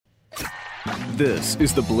This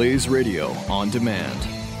is the Blaze Radio on demand.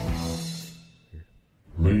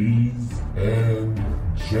 Ladies and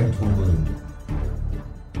gentlemen,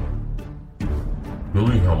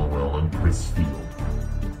 Billy Hallowell and Chris Field,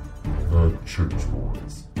 the Church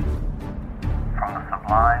Boys. From the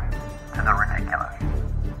sublime to the ridiculous,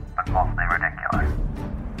 but mostly ridiculous.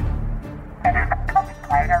 And it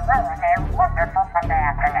played a really wonderful Sunday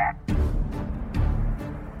afternoon.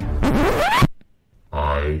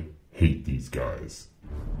 I hate these guys.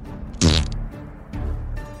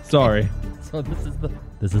 Sorry. So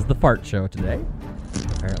this is the fart show today.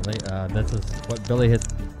 Apparently, this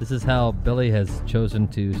is how Billy has chosen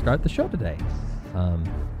to start the show today.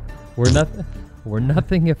 We're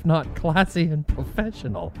nothing if not classy and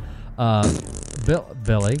professional.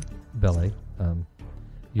 Billy,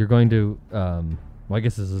 you're going to. Well, I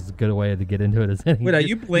guess this is as good a way to get into it as any. Wait, are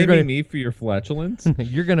you blaming me for your flatulence?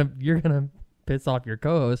 You're gonna piss off your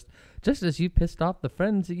co-host just as you pissed off the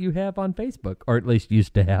friends that you have on Facebook, or at least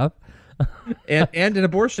used to have. and an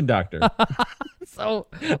abortion doctor. So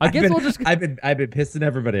I've been pissing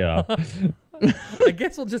everybody off. I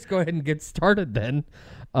guess we'll just go ahead and get started then.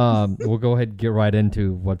 We'll go ahead and get right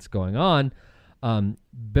into what's going on.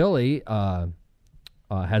 Billy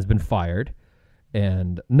has been fired,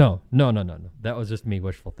 and no. That was just me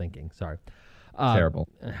wishful thinking. Sorry. Terrible.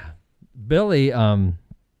 Billy.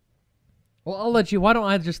 Well, I'll let you. Why don't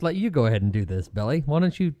I just let you go ahead and do this, Billy? Why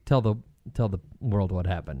don't you tell the world what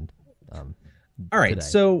happened? All right. Today.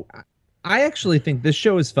 So I actually think this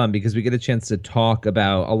show is fun because we get a chance to talk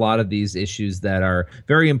about a lot of these issues that are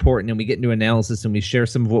very important, and we get into analysis and we share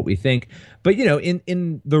some of what we think. But, you know,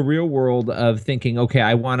 in the real world of thinking, okay,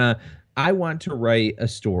 I want to write a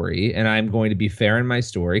story, and I'm going to be fair in my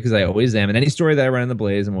story because I always am. In any story that I run in the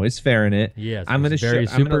Blaze, I'm always fair in it. Yes, I'm going to very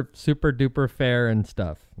super duper fair and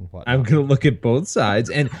stuff. I'm going to look at both sides.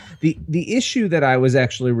 And the issue that I was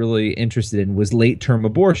actually really interested in was late-term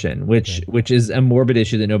abortion, which is a morbid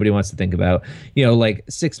issue that nobody wants to think about, you know, like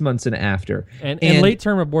 6 months and after. And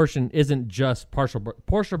late-term abortion isn't just partial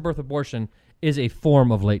birth abortion is a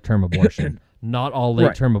form of late-term abortion. Not all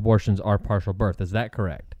late-term abortions are partial birth. Is that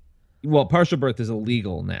correct? Well, partial birth is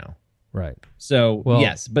illegal now. Right. So,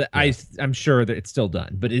 yes, but yeah. I'm sure that it's still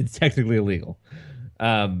done, but it's technically illegal.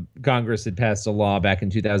 Congress had passed a law back in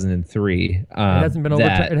 2003. It hasn't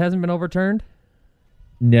been overturned?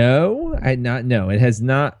 No, it has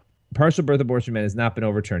not. Partial birth abortion ban has not been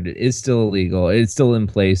overturned. It is still illegal. It's still in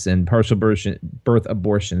place, and partial birth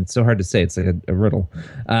abortion, it's so hard to say, it's like a riddle,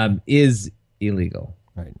 is illegal.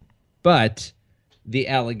 Right. But the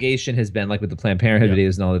allegation has been, like with the Planned Parenthood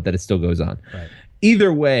videos and all that it still goes on. Right.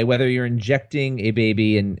 Either way, whether you're injecting a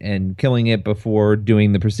baby and killing it before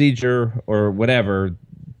doing the procedure or whatever,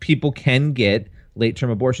 people can get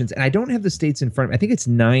late-term abortions. And I don't have the states in front of me. I think it's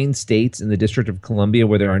 9 states in the District of Columbia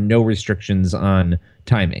where there are no restrictions on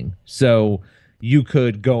timing. So you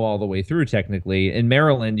could go all the way through technically. In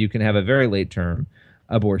Maryland, you can have a very late-term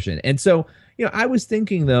abortion. And so, you know, I was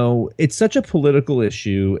thinking, though, it's such a political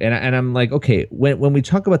issue, and I'm like, okay, when we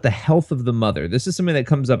talk about the health of the mother, this is something that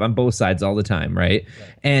comes up on both sides all the time, right?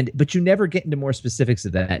 But you never get into more specifics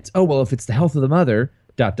of that. It's, oh, well, if it's the health of the mother, ...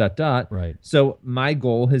 Right. So my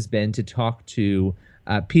goal has been to talk to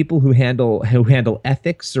people who handle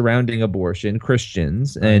ethics surrounding abortion,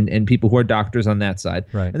 Christians, and people who are doctors on that side.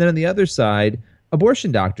 Right. And then on the other side,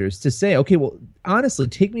 abortion doctors, to say, okay, well, honestly,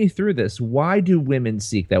 take me through this. Why do women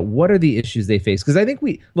seek that? What are the issues they face? Because I think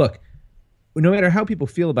no matter how people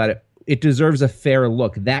feel about it, it deserves a fair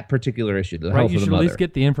look, that particular issue, the health of the mother. You should at least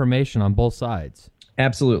get the information on both sides.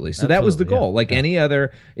 Absolutely. So that was the goal. Any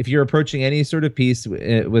other, if you're approaching any sort of piece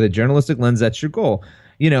with a journalistic lens, that's your goal.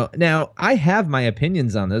 You know, now I have my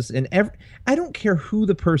opinions on this, and I don't care who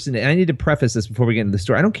the person is. And I need to preface this before we get into the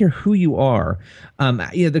story. I don't care who you are.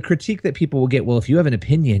 The critique that people will get, well, if you have an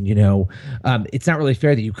opinion, it's not really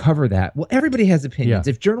fair that you cover that. Well, everybody has opinions.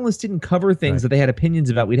 Yeah. If journalists didn't cover things that they had opinions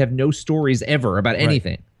about, we'd have no stories ever about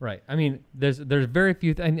anything. Right. I mean, there's very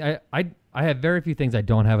few. I have very few things I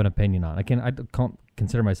don't have an opinion on. I can't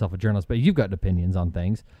consider myself a journalist, but you've got opinions on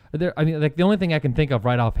things. The only thing I can think of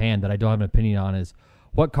right offhand that I don't have an opinion on is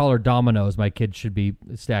what color dominoes my kids should be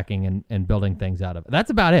stacking and building things out of. That's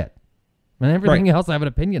about it. And everything else I have an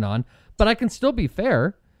opinion on, but I can still be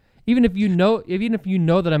fair. Even if you know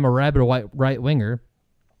that I'm a rabid right winger,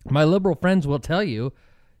 my liberal friends will tell you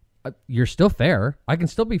you're still fair. I can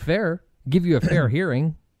still be fair, give you a fair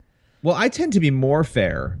hearing. Well, I tend to be more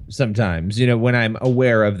fair sometimes, when I'm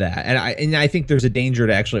aware of that, and I think there's a danger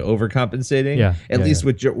to actually overcompensating. Yeah, At least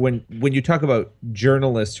with when you talk about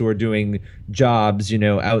journalists who are doing jobs,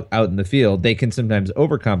 out in the field, they can sometimes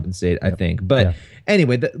overcompensate. I think, but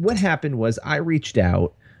anyway, what happened was I reached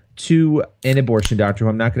out to an abortion doctor who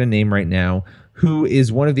I'm not going to name right now, who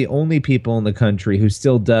is one of the only people in the country who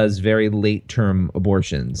still does very late-term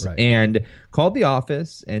abortions, and called the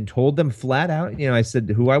office and told them flat out, I said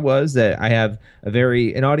who I was, that I have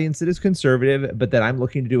an audience that is conservative, but that I'm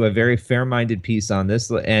looking to do a very fair-minded piece on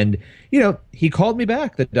this. And, he called me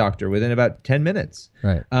back, the doctor, within about 10 minutes.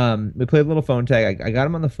 Right. We played a little phone tag. I got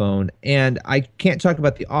him on the phone, and I can't talk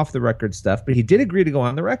about the off-the-record stuff, but he did agree to go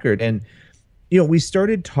on the record. And, we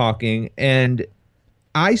started talking, and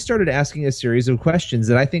I started asking a series of questions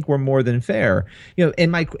that I think were more than fair.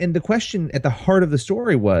 And the question at the heart of the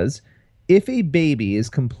story was, if a baby is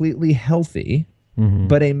completely healthy,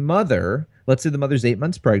 but a mother, let's say the mother's 8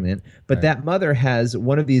 months pregnant, but that mother has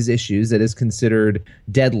one of these issues that is considered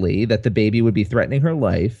deadly, that the baby would be threatening her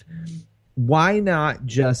life, why not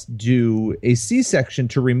just do a C-section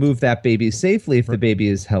to remove that baby safely if the baby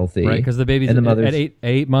is healthy? Right, because the baby's at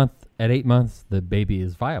 8 months, the baby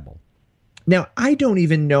is viable. Now, I don't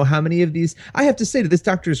even know how many of these. I have to say, to this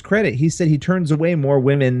doctor's credit, he said he turns away more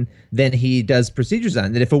women than he does procedures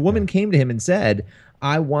on. That if a woman came to him and said,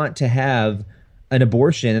 I want to have an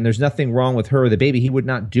abortion and there's nothing wrong with her or the baby, he would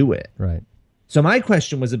not do it. Right. So my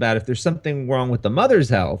question was about if there's something wrong with the mother's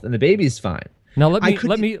health and the baby's fine. Now let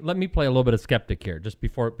me play a little bit of skeptic here, just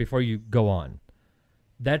before you go on.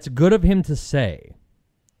 That's good of him to say,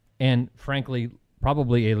 and frankly,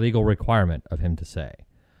 probably a legal requirement of him to say.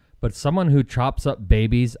 But someone who chops up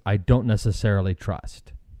babies, I don't necessarily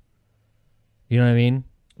trust. You know what I mean?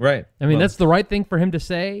 Right. I mean, that's the right thing for him to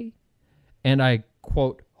say. And I,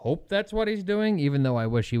 quote, hope that's what he's doing, even though I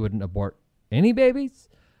wish he wouldn't abort any babies.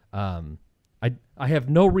 I have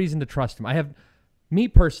no reason to trust him. Me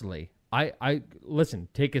personally, I listen,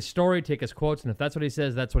 take his story, take his quotes, and if that's what he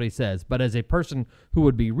says, that's what he says. But as a person who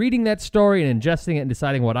would be reading that story and ingesting it and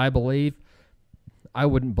deciding what I believe, I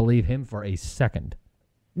wouldn't believe him for a second.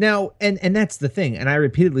 Now, and that's the thing, and I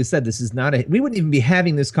repeatedly said this is not we wouldn't even be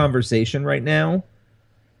having this conversation right now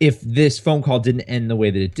if this phone call didn't end the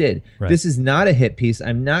way that it did. Right. This is not a hit piece.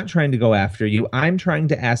 I'm not trying to go after you. I'm trying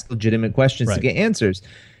to ask legitimate questions to get answers.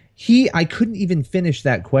 I couldn't even finish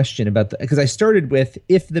that question because I started with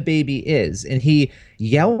if the baby is, and he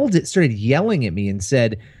started yelling at me and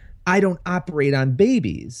said, I don't operate on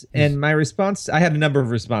babies. And my response, I had a number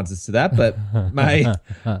of responses to that, but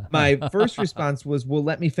my first response was, well,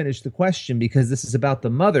 let me finish the question because this is about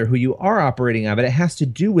the mother who you are operating on, but it has to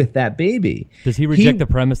do with that baby. Does he reject the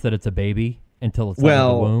premise that it's a baby until it's out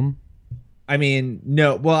of the womb? I mean,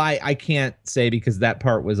 no. Well, I can't say because that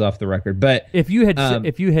part was off the record. But if you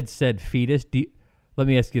had said fetus, let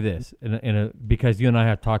me ask you this, because you and I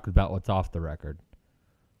have talked about what's off the record.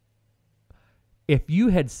 If you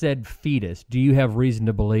had said fetus, do you have reason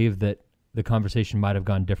to believe that the conversation might have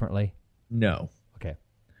gone differently? No. Okay.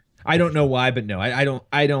 I don't know why, but no,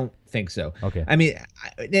 I don't think so. Okay. I mean,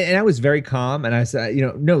 I was very calm, and I said,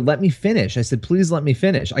 no, let me finish. I said, please let me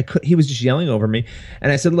finish. He was just yelling over me,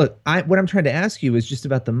 and I said, look, what I'm trying to ask you is just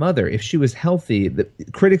about the mother. If she was healthy, the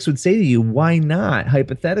critics would say to you, why not,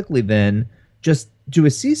 hypothetically, then just do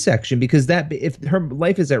a C-section? Because if her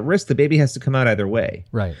life is at risk, the baby has to come out either way.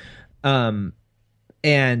 Right.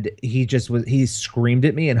 And he screamed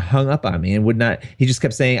at me and hung up on me and would not. He just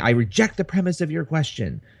kept saying, I reject the premise of your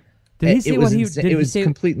question. Did he say it was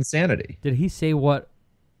complete insanity. Did he say what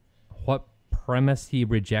premise he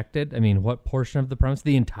rejected? I mean, what portion of the premise?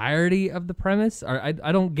 The entirety of the premise? Or I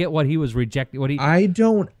don't get what he was rejecting. I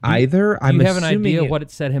don't either. Do you have an idea what it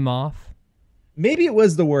set him off? Maybe it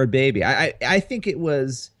was the word baby. I think it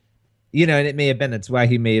was, and it may have been. That's why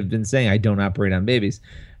he may have been saying, I don't operate on babies.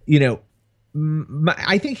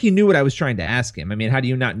 I think he knew what I was trying to ask him. I mean, how do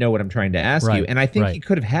you not know what I'm trying to ask you? And I think he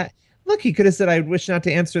could have he could have said, I wish not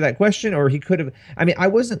to answer that question, or he could have, I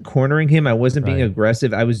wasn't cornering him. I wasn't being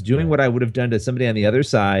aggressive. I was doing what I would have done to somebody on the other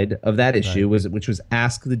side of that issue, which was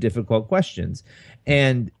ask the difficult questions.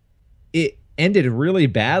 And it ended really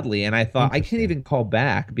badly. And I thought, I can't even call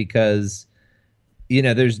back because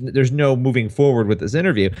there's no moving forward with this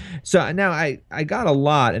interview. So now I got a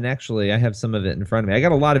lot, and actually I have some of it in front of me. I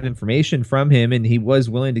got a lot of information from him, and he was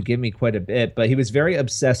willing to give me quite a bit, but he was very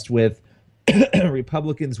obsessed with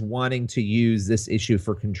Republicans wanting to use this issue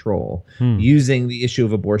for control, using the issue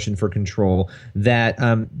of abortion for control. That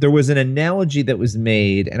there was an analogy that was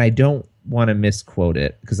made, and I don't want to misquote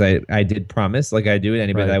it because I did promise, like I do to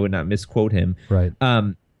anybody, that I would not misquote him. Right.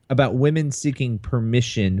 about women seeking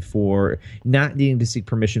permission for not needing to seek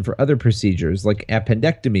permission for other procedures like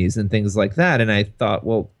appendectomies and things like that. And I thought,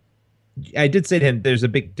 well, I did say to him, there's a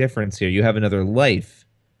big difference here. You have another life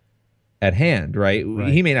at hand, right?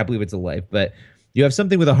 He may not believe it's a life, but you have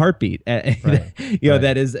something with a heartbeat,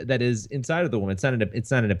 that is inside of the woman. It's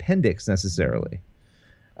not an appendix necessarily.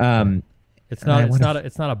 It's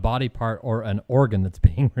not a body part or an organ that's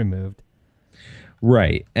being removed.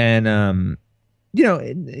 Right. And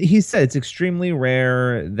he said it's extremely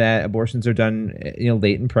rare that abortions are done,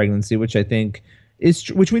 late in pregnancy, which I think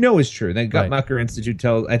which we know is true. The Guttmacher Institute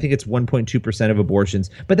tells, I think it's 1.2% of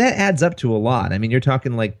abortions, but that adds up to a lot. I mean, you're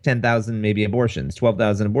talking like 10,000 maybe abortions,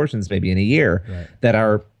 12,000 abortions maybe in a year that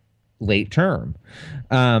are late term.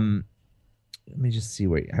 Let me just see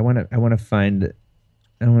where I want to find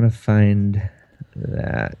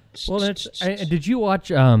that. Well, did you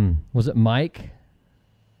watch? Was it Mike?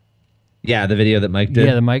 Yeah, the video that Mike did.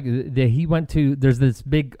 Yeah, he went to. There's this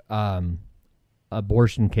big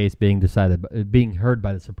abortion case being heard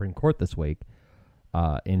by the Supreme Court this week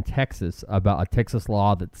in Texas about a Texas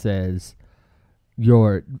law that says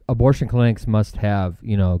your abortion clinics must have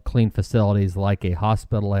clean facilities like a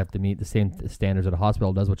hospital. They have to meet the same standards that a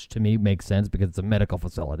hospital does, which to me makes sense because it's a medical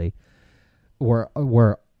facility where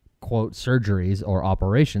quote surgeries or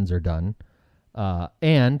operations are done,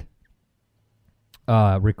 and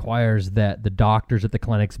requires that the doctors at the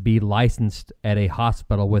clinics be licensed at a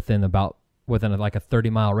hospital within like a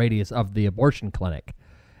 30-mile radius of the abortion clinic.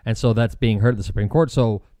 And so that's being heard at the Supreme Court.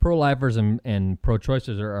 So pro-lifers and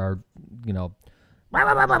pro-choicers are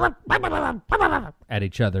at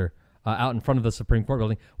each other out in front of the Supreme Court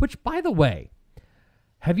building, which, by the way,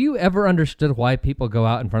 have you ever understood why people go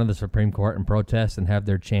out in front of the Supreme Court and protest and have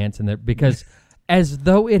their chants because as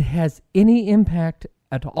though it has any impact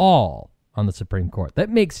at all on the Supreme Court. That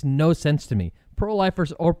makes no sense to me.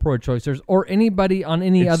 Pro-lifers or pro-choicers or anybody on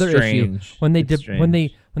any other issue, when they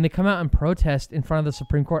come out and protest in front of the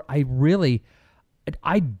Supreme Court, I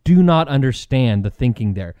do not understand the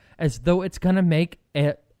thinking there, as though it's going to make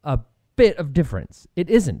a bit of difference.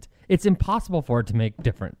 It isn't. It's impossible for it to make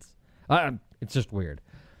difference. It's just weird.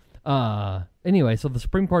 Anyway, so the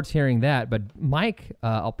Supreme Court's hearing that, but Mike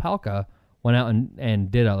Opelka went out and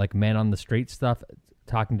did a man on the street stuff,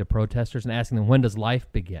 talking to protesters and asking them, when does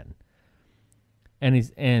life begin?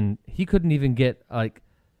 And he couldn't even get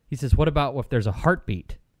he says, what about if there's a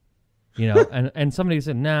heartbeat? And somebody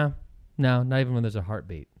said, no, not even when there's a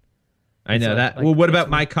heartbeat. I know that. Well, what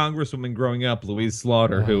about my congresswoman growing up, Louise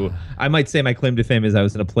Slaughter, who I might say my claim to fame is I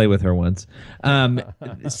was in a play with her once,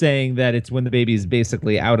 saying that it's when the baby is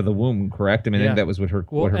basically out of the womb, correct? I mean, I think that was what her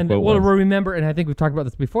quote was. Remember, and I think we've talked about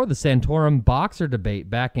this before, the Santorum boxer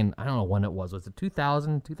debate back in, I don't know when it was. Was it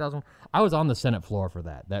 2000? I was on the Senate floor for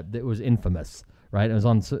that. It was infamous, right? It was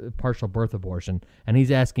on partial birth abortion, and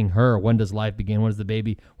he's asking her, when does life begin? When is the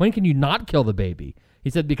baby? When can you not kill the baby? He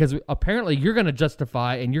said, because apparently you're going to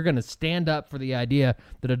justify and you're going to stand up for the idea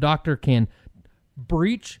that a doctor can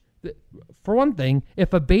breach. For one thing,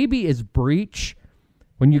 if a baby is breech,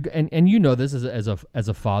 when you and you know this as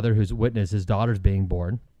a father who's witnessed his daughters being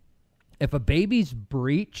born, if a baby's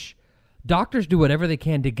breech, doctors do whatever they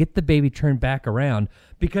can to get the baby turned back around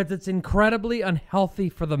because it's incredibly unhealthy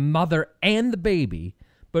for the mother and the baby,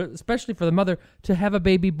 but especially for the mother to have a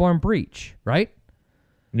baby born breech, right?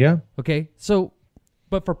 Yeah. Okay, so.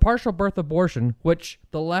 But for partial birth abortion, which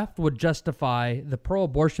the left would justify, the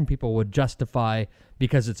pro-abortion people would justify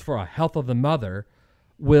because it's for a health of the mother,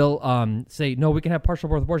 will say, no, we can have partial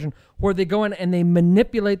birth abortion, where they go in and they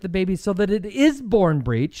manipulate the baby so that it is born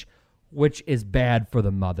breech, which is bad for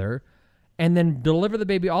the mother, and then deliver the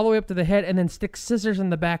baby all the way up to the head and then stick scissors in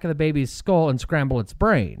the back of the baby's skull and scramble its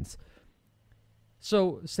brains.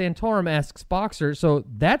 So Santorum asks Boxer, so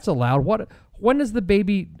that's allowed. When is the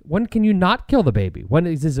baby? When can you not kill the baby? When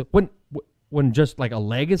just like a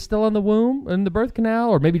leg is still in the womb, in the birth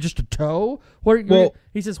canal, or maybe just a toe?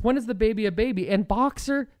 He says, when is the baby a baby? And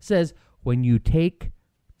Boxer says, when you take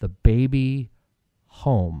the baby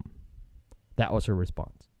home. That was her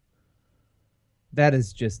response. That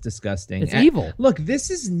is just disgusting. It's evil. Look,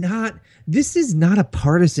 this is not a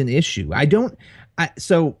partisan issue.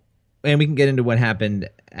 And we can get into what happened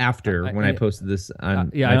after when I posted this on my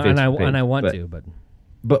Facebook page. And I want to,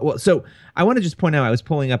 but so I want to just point out, I was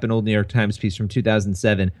pulling up an old New York Times piece from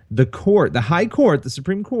 2007. The High Court, the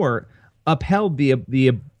Supreme Court, upheld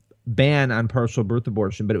the ban on partial birth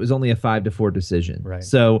abortion, but it was only a 5-4 decision. Right.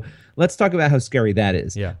 So let's talk about how scary that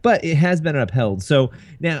is. Yeah. But it has been upheld. So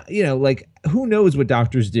now, who knows what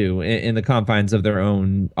doctors do in the confines of their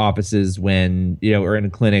own offices when, or in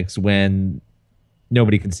clinics when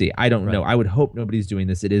nobody can see. I don't Right. know. I would hope nobody's doing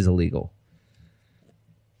this. It is illegal.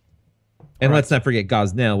 And let's not forget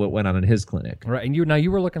Gosnell, what went on in his clinic. Right, and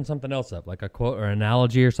you were looking something else up, like a quote or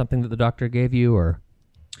analogy or something that the doctor gave you, or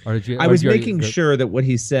did you? I was making sure that what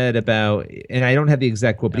he said about, and I don't have the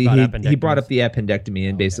exact quote, but he brought up the appendectomy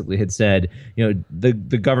and basically had said,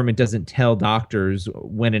 the government doesn't tell doctors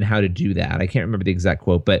when and how to do that. I can't remember the exact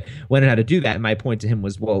quote, but when and how to do that. And my point to him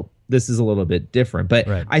was, well, this is a little bit different. But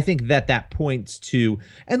right. I think that points to,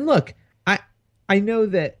 and look, I know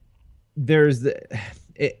that there's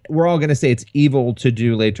we're all going to say it's evil to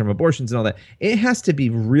do late-term abortions and all that. It has to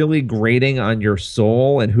be really grating on your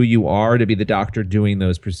soul and who you are to be the doctor doing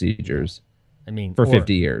those procedures. I mean, for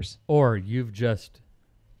 50 years. Or you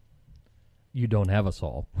don't have a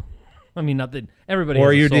soul. I mean, not that everybody.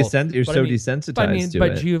 Or has you're a soul, you're so desensitized to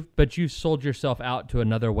it. But you've sold yourself out to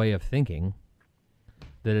another way of thinking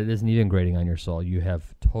that it isn't even grating on your soul. You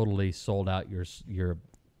have totally sold out your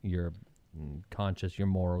conscious, your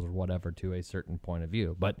morals, or whatever, to a certain point of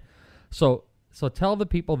view. But so tell the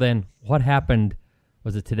people then what happened.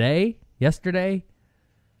 Was it today? Yesterday?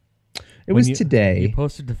 It was today. You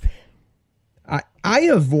posted to. I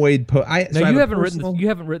avoid. You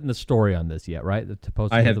haven't written the story on this yet, right? To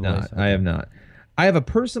post. I have not. Okay. I have not. I have a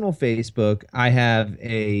personal Facebook. I have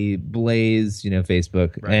a Blaze,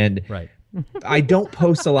 Facebook, and right. I don't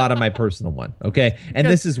post a lot on my personal one, okay? And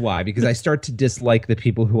this is why, because I start to dislike the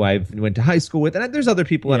people who I went to high school with, and there's other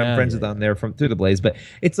people that I'm friends with on there through the Blaze, but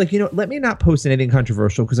it's like, let me not post anything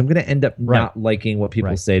controversial because I'm going to end up not liking what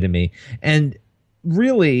people say to me. And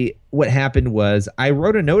really what happened was I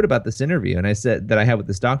wrote a note about this interview, and I said that I had with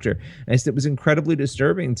this doctor, and I said it was incredibly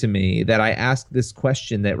disturbing to me that I asked this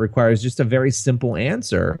question that requires just a very simple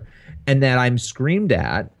answer and that I'm screamed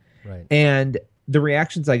at. Right. And the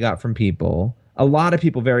reactions I got from people, a lot of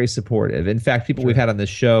people very supportive. In fact, people we've had on the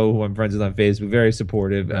show who I'm friends with on Facebook, very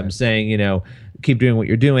supportive. Right. I'm saying, keep doing what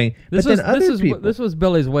you're doing. This was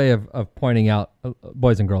Billy's way of pointing out,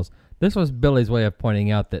 boys and girls, this was Billy's way of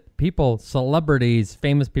pointing out that people, celebrities,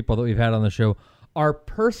 famous people that we've had on the show are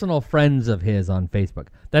personal friends of his on Facebook.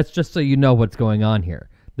 That's just so you know what's going on here.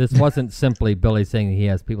 This wasn't simply Billy saying he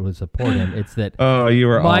has people who support him. It's that you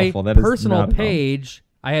were awful. That personal page,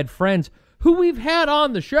 I had friends who we've had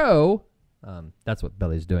on the show. That's what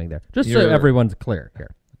Billy's doing there. Just so everyone's clear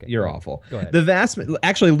here. Okay, you're awful. Go ahead.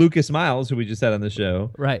 Actually, Lucas Miles, who we just had on the show.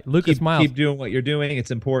 Right, Lucas Miles. Keep doing what you're doing. It's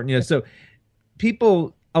important. So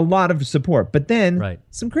people, a lot of support. But then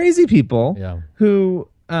some crazy people who,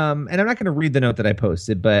 and I'm not going to read the note that I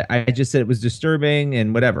posted, but I just said it was disturbing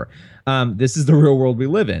and whatever. This is the real world we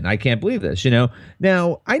live in. I can't believe this,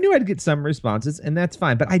 Now, I knew I'd get some responses, and that's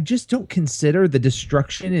fine, but I just don't consider the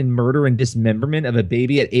destruction and murder and dismemberment of a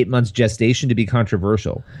baby at 8 months gestation to be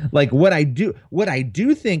controversial. Like what I do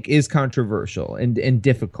think is controversial and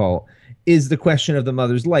difficult is the question of the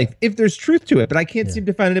mother's life, if there's truth to it. But I can't seem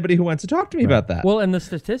to find anybody who wants to talk to me about that. Well, and the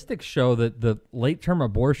statistics show that the late-term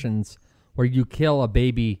abortions where you kill a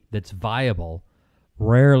baby that's viable,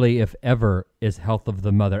 rarely, if ever, is health of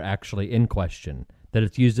the mother actually in question, that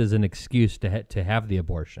it's used as an excuse to have the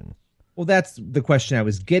abortion. Well, that's the question I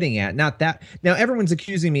was getting at. Not that. Now, everyone's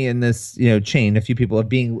accusing me in this, chain, a few people of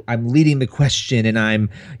I'm leading the question, and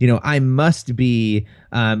I must be,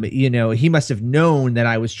 he must have known that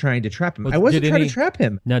I was trying to trap him. I wasn't trying to trap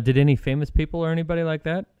him. Now, did any famous people or anybody like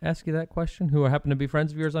that ask you that question who happen to be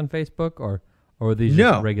friends of yours on Facebook, or were these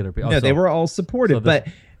just regular people? No, they were all supportive, but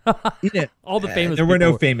all the famous. There were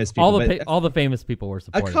no famous people. All the famous people were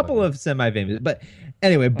supportive. A couple of semi-famous, but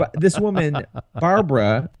anyway, but this woman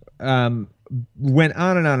Barbara went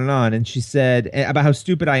on and on and on, and she said about how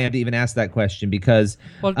stupid I am to even ask that question because.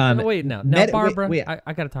 Well, wait now, Barbara. Wait.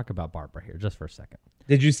 I got to talk about Barbara here just for a second.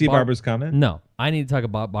 Did you see Barbara's comment? No, I need to talk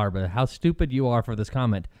about Barbara. How stupid you are for this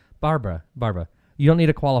comment, Barbara. You don't need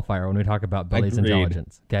a qualifier when we talk about Billy's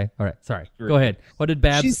intelligence. Okay, all right. Sorry. Agreed. Go ahead. What did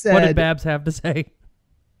Babs have to say?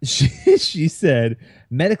 She said,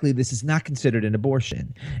 medically, this is not considered an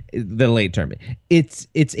abortion, the late term. It's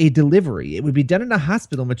a delivery. It would be done in a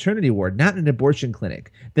hospital maternity ward, not in an abortion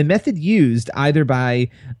clinic. The method used, either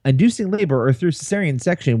by inducing labor or through cesarean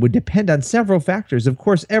section, would depend on several factors. Of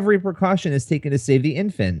course, every precaution is taken to save the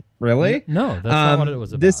infant. Really? No, that's not what it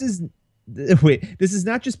was about. This is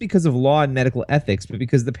not just because of law and medical ethics, but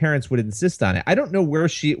because the parents would insist on it. I don't know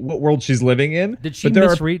what world she's living in. Did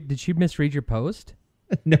she misread your post?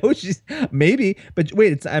 No, she's maybe, but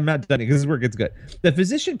wait, I'm not done because this is where it gets good. The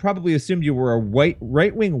physician probably assumed you were a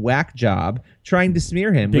right-wing whack job trying to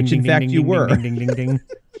smear him, which in fact you were. Which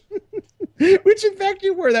in fact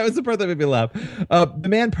you were. That was the part that made me laugh. The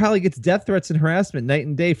man probably gets death threats and harassment night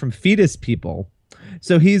and day from fetus people.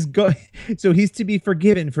 So he's so he's to be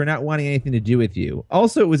forgiven for not wanting anything to do with you.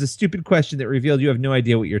 Also, it was a stupid question that revealed you have no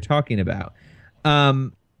idea what you're talking about.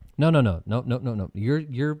 No.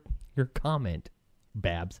 Your comment,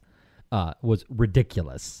 Babs, was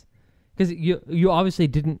ridiculous because you obviously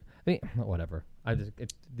didn't. I mean, whatever.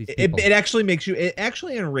 These people, it actually makes you. It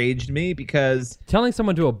actually enraged me because telling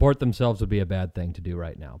someone to abort themselves would be a bad thing to do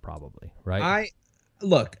right now, probably. Right?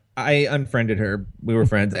 I unfriended her. We were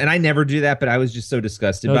friends, and I never do that. But I was just so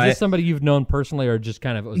disgusted by it. Is this somebody you've known personally, or just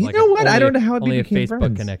kind of? It was I don't know how it only a became Facebook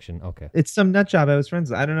friends. connection. Okay, it's some nut job I was friends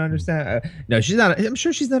with. I don't understand. No, she's not. I'm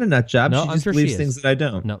sure she's not a nut job. No, she I'm just sure believes she is. things that I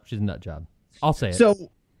don't. No, she's a nut job. I'll say it. So,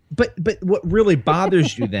 but what really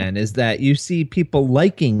bothers you then is that you see people a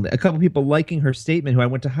couple people liking her statement who I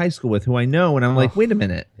went to high school with, who I know, and I'm like, wait a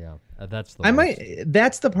minute. Yeah, that's the.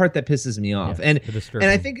 That's the part that pisses me off, yeah, and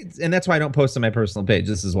I think and that's why I don't post on my personal page.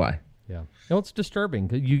 This is why. Yeah, no, it's disturbing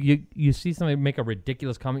because you see somebody make a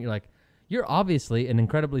ridiculous comment. You're like, you're obviously an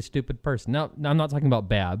incredibly stupid person. Now I'm not talking about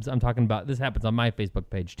Babs. I'm talking about this happens on my Facebook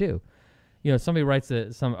page too. You know, somebody writes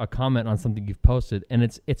a comment on something you've posted, and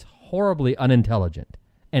it's horribly unintelligent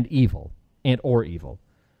and evil or evil,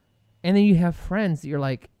 and then you have friends that you're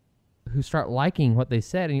like, who start liking what they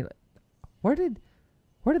said, and you're like, where did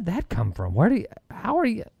that come from?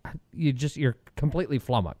 You're completely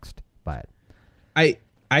flummoxed by it.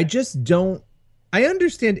 I just don't. I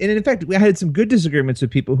understand, and in fact, we had some good disagreements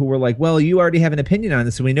with people who were like, "Well, you already have an opinion on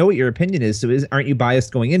this, so we know what your opinion is. So, aren't you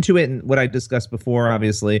biased going into it?" And what I discussed before,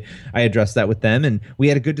 obviously, I addressed that with them, and we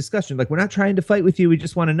had a good discussion. Like, we're not trying to fight with you; we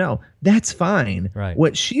just want to know. That's fine. Right.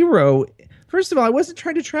 What she wrote. First of all, I wasn't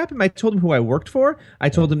trying to trap him. I told him who I worked for. I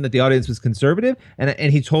told him that the audience was conservative,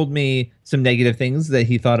 and he told me some negative things that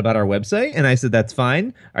he thought about our website. And I said, "That's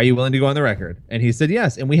fine. Are you willing to go on the record?" And he said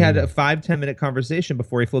yes. And we had a 5-10 minute conversation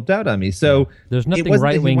before he flipped out on me. So there's nothing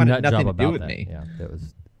right wing nut job to do about with that. me. Yeah, it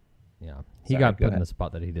was. Yeah, he got put in a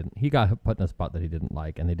spot that he didn't. He got put in a spot that he didn't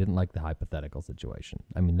like, and they didn't like the hypothetical situation.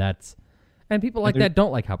 I mean, and people like that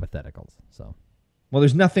don't like hypotheticals. So. Well,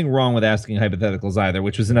 there's nothing wrong with asking hypotheticals either,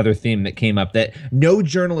 which was another theme that came up, that no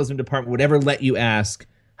journalism department would ever let you ask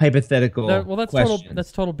hypothetical questions.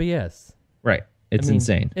 That's total BS. Right. It's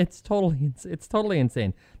insane. It's totally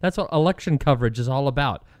insane. That's what election coverage is all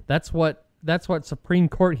about. That's what Supreme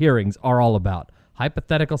Court hearings are all about.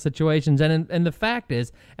 Hypothetical situations. And the fact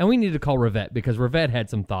is, and we need to call Rivette, because Rivette had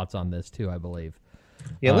some thoughts on this too, I believe.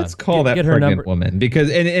 Yeah, let's call that pregnant woman, because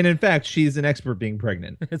and in fact she's an expert being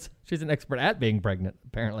pregnant. She's an expert at being pregnant,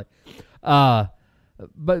 apparently. But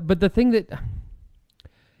the thing that,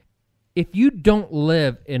 if you don't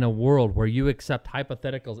live in a world where you accept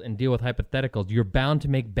hypotheticals and deal with hypotheticals, you're bound to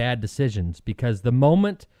make bad decisions, because the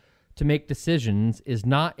moment to make decisions is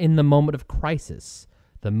not in the moment of crisis.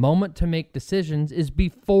 The moment to make decisions is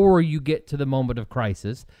before you get to the moment of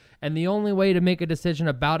crisis. And the only way to make a decision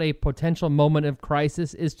about a potential moment of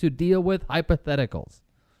crisis is to deal with hypotheticals.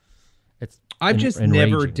 I've just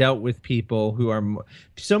never dealt with people who are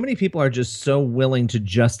so many people are just so willing to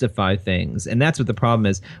justify things, and that's what the problem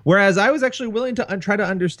is. Whereas I was actually willing to try to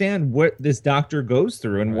understand what this doctor goes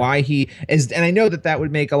through and why he is. And I know that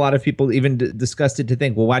would make a lot of people even disgusted to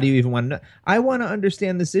think, well, why do you even want to know? I want to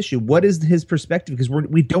understand this issue. What is his perspective? Because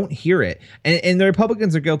we don't hear it, and the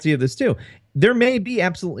Republicans are guilty of this too. There may be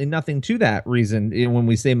absolutely nothing to that reason when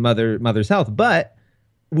we say mother's health, but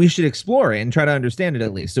we should explore it and try to understand it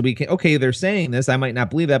at least. So we can, okay, they're saying this. I might not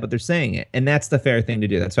believe that, but they're saying it. And that's the fair thing to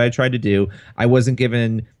do. That's what I tried to do. I wasn't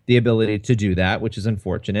given the ability to do that, which is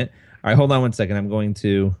unfortunate. All right, hold on one second. I'm going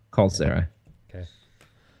to call Sarah. Okay.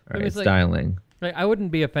 All right, it's dialing. I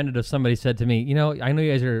wouldn't be offended if somebody said to me, I know you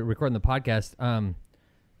guys are recording the podcast.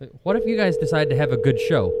 What if you guys decide to have a good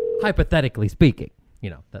show, hypothetically speaking?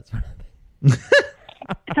 That sort of thing.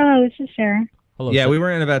 Hello, this is Sarah. Hello, yeah, we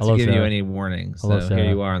weren't about to give Sarah. you any warnings. Hello, so Sarah. Here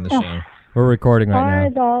you are on the show. We're recording right now.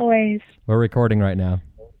 As always. We're recording right now.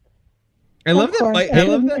 I love that.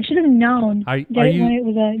 I should have known Are when you, it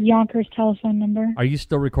was a Yonkers telephone number. Are you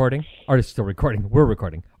still recording? Still recording? We're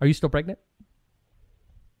recording. Are you still pregnant?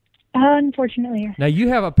 Unfortunately, yes. Now you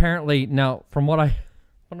have apparently from what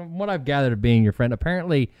I've gathered of being your friend,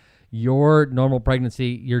 apparently your normal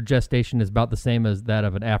pregnancy, your gestation is about the same as that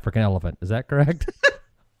of an African elephant. Is that correct?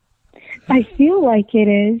 I feel like it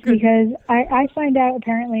is, because I find out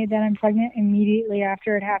apparently that I'm pregnant immediately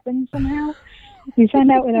after it happens somehow. We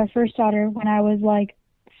found out with our first daughter when I was like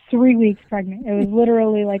 3 weeks pregnant. It was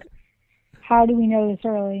literally like, how do we know this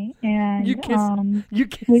early? And you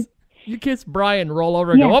kiss Brian, roll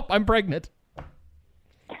over and go, oh, I'm pregnant.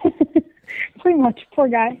 Pretty much, poor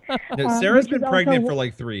guy. No, Sarah's been pregnant for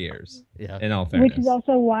like 3 years. Yeah. In all fairness. Which is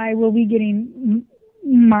also why we'll be getting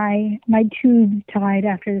my tubes tied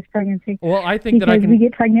after this pregnancy. Well, I think because that we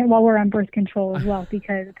get pregnant while we're on birth control as well,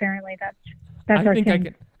 because apparently that's our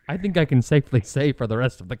thing. I think I can safely say for the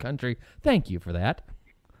rest of the country, thank you for that,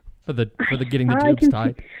 for the getting the tubes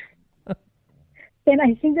tied. And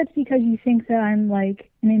I think that's because you think that I'm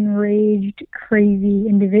like an enraged, crazy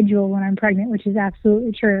individual when I'm pregnant, which is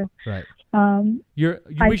absolutely true. Right.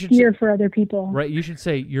 I fear for other people. Right. You should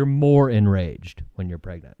say you're more enraged when you're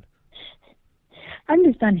pregnant. I'm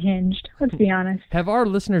just unhinged. Let's be honest. Have our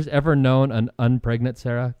listeners ever known an unpregnant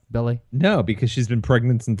Sarah, Billy? No, because she's been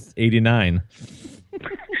pregnant since '89.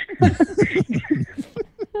 It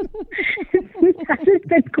hasn't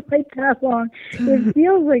been quite that long. It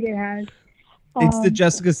feels like it has. It's the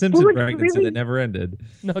Jessica Simpson pregnancy really, that never ended.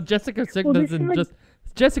 No, Jessica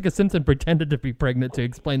Simpson pretended to be pregnant to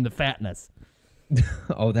explain the fatness.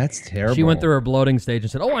 Oh, that's terrible. She went through her bloating stage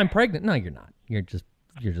and said, "Oh, I'm pregnant." No, you're not. You're just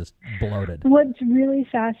bloated. What's really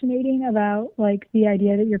fascinating about like the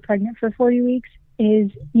idea that you're pregnant for 40 weeks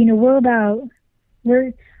is, you know,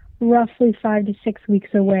 we're roughly 5 to 6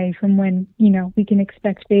 weeks away from when, you know, we can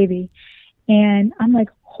expect baby. And I'm like,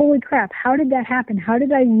 holy crap, how did that happen? How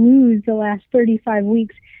did I lose the last 35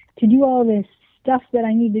 weeks to do all this stuff that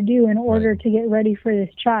I need to do in order to get ready for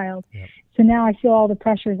this child? Yep. So now I feel all the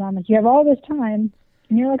pressures on. Like, you have all this time,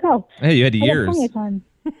 and you're like, oh, hey, you had years. Plenty of time.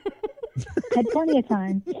 Had plenty of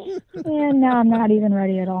time. And now I'm not even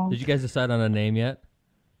ready at all. Did you guys decide on a name yet?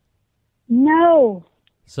 No.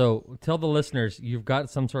 So tell the listeners, you've got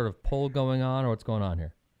some sort of poll going on, or what's going on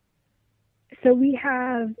here? So we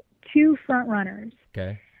have 2 front runners.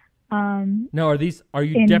 Okay. No, are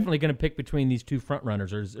you definitely going to pick between these 2 front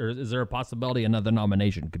runners, or is there a possibility another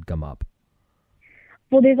nomination could come up?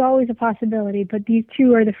 Well, there's always a possibility, but these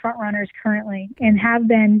 2 are the front runners currently and have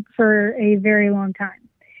been for a very long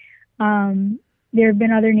time. There have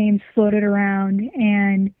been other names floated around,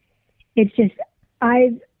 and it's just,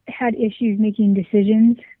 I've had issues making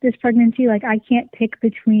decisions this pregnancy. Like, I can't pick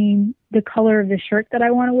between the color of the shirt that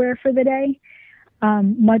I want to wear for the day,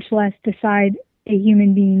 much less decide a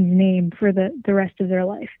human being's name for the rest of their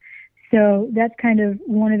life. So that's kind of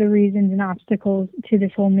one of the reasons and obstacles to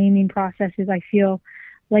this whole naming process is I feel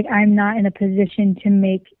like I'm not in a position to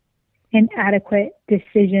make an adequate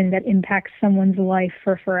decision that impacts someone's life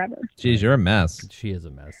for forever. Jeez, you're a mess. She is a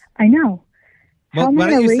mess. I know. Well, why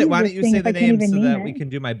don't you say the name so that we can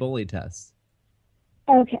do my bully test?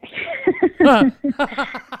 Okay.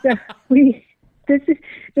 So this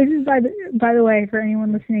is by the way, for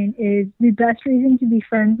anyone listening, is the best reason to be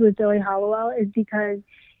friends with Billy Hollowell is because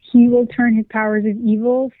he will turn his powers of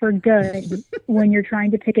evil for good when you're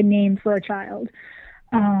trying to pick a name for a child.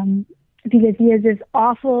 Because he has this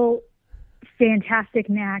awful, fantastic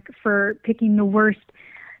knack for picking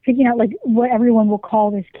out like what everyone will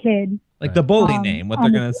call this kid. Like the bully name, what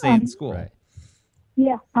they're going to say in school. Right.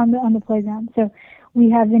 Yeah, on the playground. So we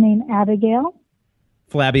have the name Abigail.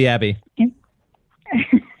 Flabby Abby. You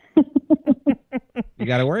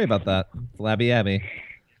got to worry about that. Flabby Abby.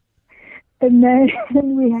 And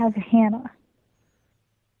then we have Hannah.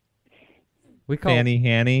 We call Fanny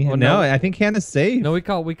Hanny. Well, no, I think Hannah's safe. No, we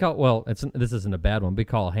call. Well, this isn't a bad one. We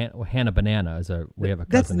call Hannah Banana. We have a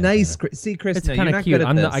cousin. That's nice. See, Chris, it's kind of cute.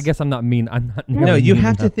 I guess I'm not mean. I'm not. No, you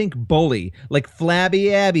have to think bully, like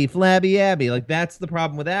Flabby Abby. Like that's the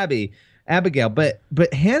problem with Abigail.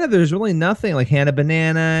 But Hannah, there's really nothing like Hannah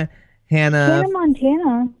Banana, Hannah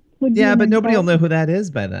Montana. But nobody will know who that is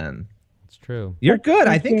by then. It's true. You're good.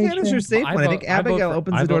 I think Hannah's your safe one. I think Abigail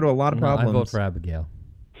opens the door to a lot of problems. I vote for Abigail.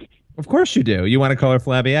 Of course you do. You want to call her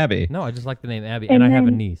Flabby Abby? No, I just like the name Abby, and I have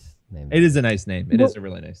a niece named. It is a nice name. It is a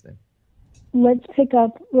really nice name. Let's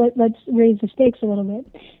raise the stakes a little bit.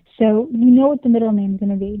 So you know what the middle name is going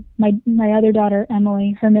to be. My other daughter,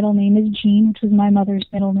 Emily, her middle name is Jean, which was my mother's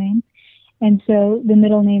middle name. And so the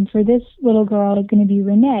middle name for this little girl is going to be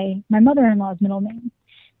Renee, my mother-in-law's middle name.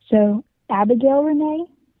 So Abigail Renee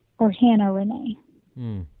or Hannah Renee?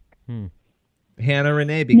 Hannah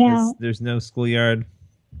Renee, because there's no schoolyard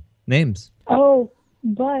names. Oh,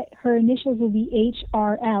 but her initials will be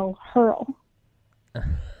HRL, Hurl.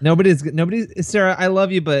 Nobody's Sarah, I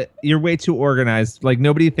love you, but you're way too organized. Like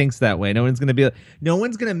nobody thinks that way. No one's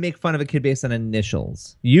gonna make fun of a kid based on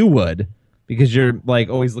initials. You would, because you're like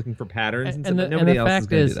always looking for patterns and stuff. Nobody else is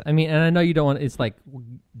gonna do that. I mean, and I know you don't want. It's like,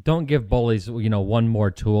 don't give bullies, one more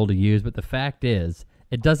tool to use. But the fact is,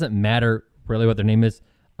 it doesn't matter really what their name is.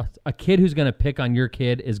 A kid who's gonna pick on your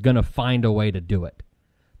kid is gonna find a way to do it.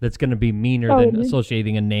 That's gonna be meaner than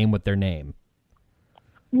associating a name with their name.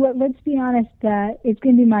 Well, let's be honest that it's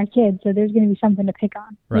going to be my kid, so there's going to be something to pick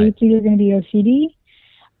on. Right. It's either going to be OCD,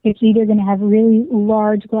 it's either going to have really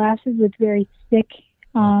large glasses with very thick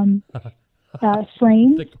framed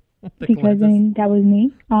Thick because lenses. I mean that was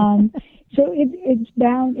me. So it's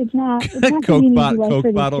bound. It's not gonna be an easy life for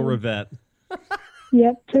these bottle kids. Revette.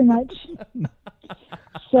 Yep, pretty much.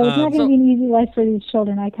 So it's not going to be an easy life for these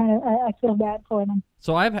children. I feel bad for them.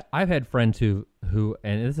 So I've had friends who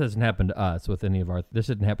and this hasn't happened to us with any of our this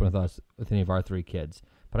didn't happen with us with any of our 3 kids,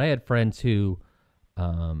 but I had friends who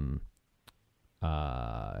had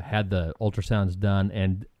the ultrasounds done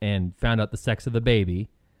and found out the sex of the baby,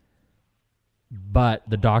 but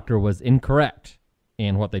the doctor was incorrect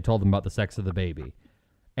in what they told them about the sex of the baby,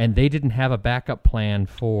 and they didn't have a backup plan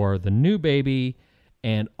for the new baby,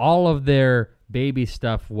 and all of their baby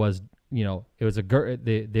stuff was, it was a girl.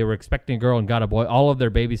 They were expecting a girl and got a boy. All of their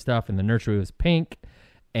baby stuff in the nursery was pink,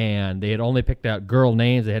 and they had only picked out girl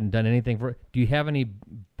names. They hadn't done anything for it. Do you have any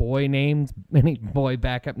boy names? Any boy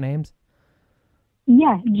backup names?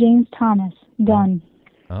 Yeah, James Thomas. Done.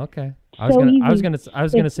 Okay. So I was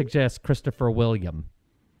easy. gonna suggest Christopher William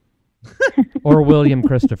or William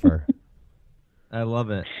Christopher. I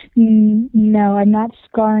love it. No, I'm not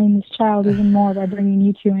scarring this child even more by bringing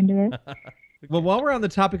you 2 into it. Well, while we're on the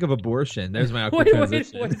topic of abortion, there's my awkward Wait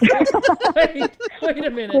transition. a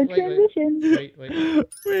minute. Good transition.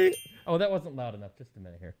 Wait. Oh, that wasn't loud enough. Just a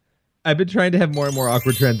minute here. I've been trying to have more and more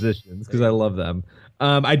awkward transitions because I love them.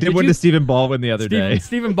 I did Did one you- to Stephen Baldwin the other day.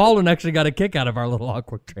 Stephen Baldwin actually got a kick out of our little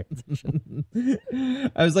awkward transition.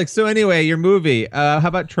 I was like, so anyway, your movie. How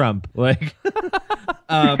about Trump? Like,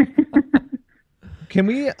 can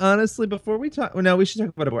we honestly, before we talk? No, we should talk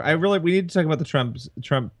about abortion. We need to talk about the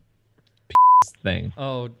Trump thing.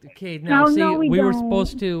 Oh, okay. Now, No, we we were don't.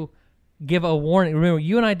 supposed to give a warning. Remember,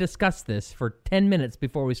 you and I discussed this for 10 minutes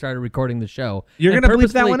before we started recording the show. You're And gonna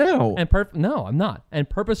bleep that purposefully- one out. No, I'm not. And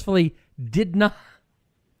purposefully did not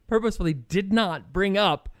bring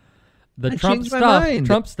up the I Trump changed my stuff,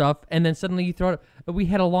 mind. and then suddenly you throw it. We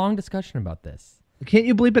had a long discussion about this. Can't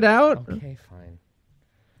you bleep it out? Okay, fine.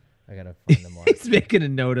 I gotta find them all. He's making a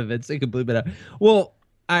note of it so you can bleep it out. Well,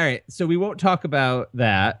 all right. So we won't talk about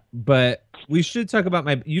that, but we should talk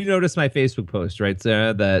about you noticed my Facebook post, right,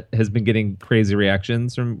 Sarah, that has been getting crazy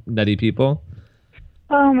reactions from nutty people.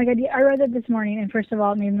 Oh my God, yeah, I read that this morning, and first of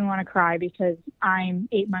all, it made me want to cry because I'm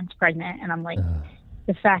 8 months pregnant, and I'm like,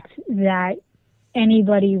 the fact that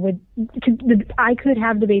anybody I could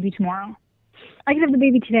have the baby tomorrow. I could have the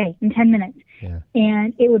baby today in 10 minutes,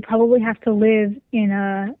 and it would probably have to live in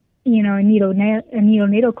a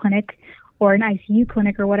neonatal clinic or an ICU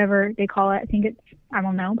clinic or whatever they call it. I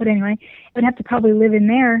don't know, but anyway, it would have to probably live in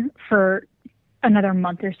there for another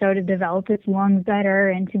month or so to develop its lungs better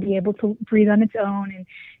and to be able to breathe on its own and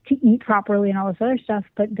to eat properly and all this other stuff.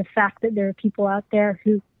 But the fact that there are people out there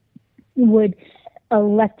who would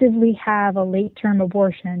electively have a late-term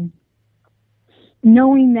abortion,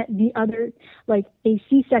 knowing that the other, like a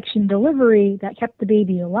C-section delivery that kept the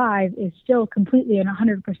baby alive is still completely and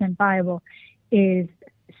 100% viable, is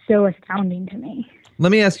so astounding to me.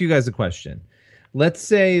 Let me ask you guys a question. Let's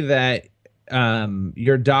say that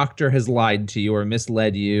your doctor has lied to you or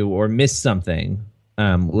misled you or missed something,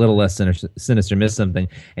 a little less sinister, missed something,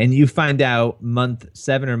 and you find out month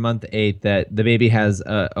 7 or month 8 that the baby has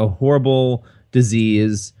a horrible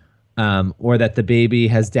disease, or that the baby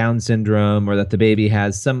has Down syndrome, or that the baby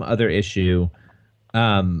has some other issue.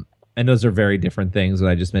 And those are very different things that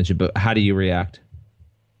I just mentioned, but how do you react?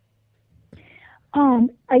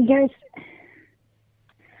 I guess,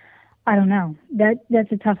 I don't know.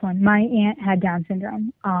 That's a tough one. My aunt had Down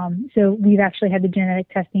syndrome. So we've actually had the genetic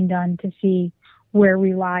testing done to see where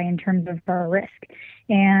we lie in terms of our risk.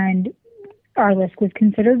 And our risk was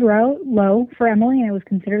considered low for Emily, and it was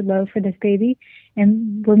considered low for this baby.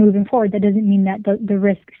 And we're moving forward. That doesn't mean that the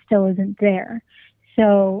risk still isn't there.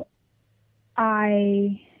 So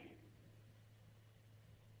I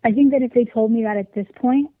think that if they told me that at this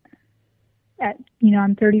point,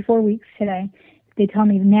 I'm 34 weeks today, they tell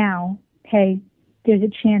me now, hey, there's a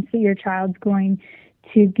chance that your child's going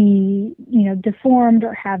to be, deformed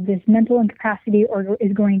or have this mental incapacity or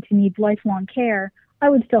is going to need lifelong care, I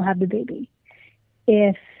would still have the baby.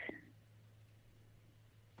 If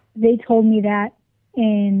they told me that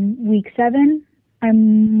in week 7, I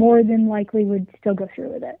more than likely would still go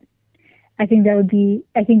through with it. I think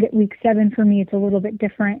at week 7 for me, it's a little bit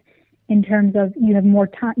different in terms of you have more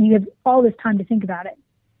time, you have all this time to think about it.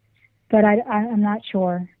 But I'm not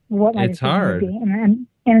sure what my decision hard. would be.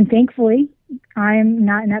 And thankfully, I'm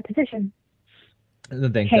not in that position.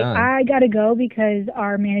 Thank Hey, God. I got to go because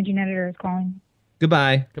our managing editor is calling.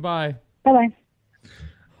 Goodbye. Goodbye. Bye-bye.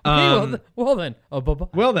 Well then. Oh, bye-bye.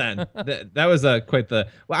 Well then, that was quite the.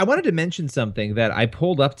 Well, I wanted to mention something that I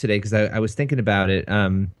pulled up today because I was thinking about it.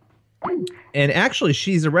 And actually,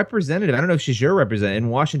 she's a representative. I don't know if she's your representative in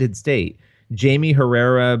Washington State. Jamie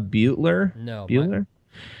Herrera Butler? No. Butler?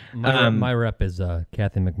 My rep is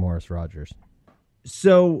Kathy McMorris Rogers.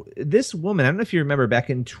 So this woman, I don't know if you remember, back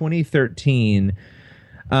in 2013,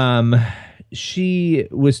 she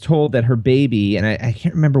was told that her baby, and I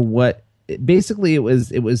can't remember what, basically it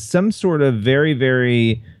was some sort of very,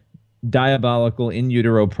 very diabolical in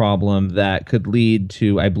utero problem that could lead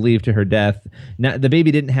to, I believe, to her death. Now, the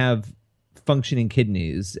baby didn't have functioning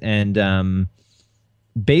kidneys, and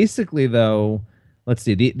basically, though, let's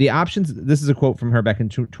see, the options, this is a quote from her back in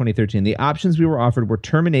 2013. The options we were offered were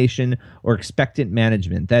termination or expectant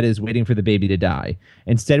management, that is, waiting for the baby to die.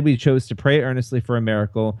 Instead, we chose to pray earnestly for a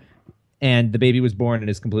miracle, and the baby was born and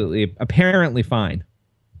is apparently fine.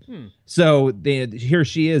 So here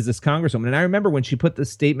she is, this congresswoman. And I remember when she put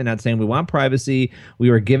this statement out saying, we want privacy.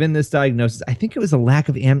 We were given this diagnosis. I think it was a lack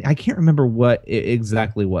of I can't remember what it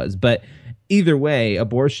exactly was. But either way,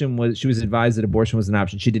 she was advised that abortion was an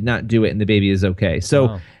option. She did not do it, and the baby is okay.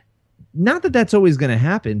 So not that that's always going to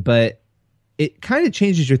happen, but it kind of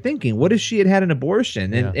changes your thinking. What if she had an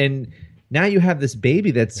abortion? And now you have this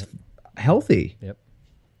baby that's healthy. Yep.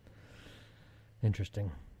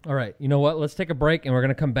 Interesting. All right, you know what? Let's take a break, and we're going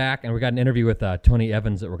to come back, and we got an interview with Tony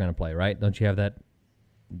Evans that we're going to play, right? Don't you have that?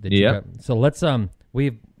 Yeah. So let's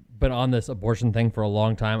we've been on this abortion thing for a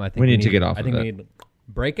long time. I think we need to get off. I think we need to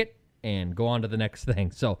break it and go on to the next thing.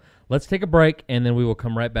 So let's take a break, and then we will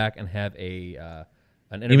come right back and have an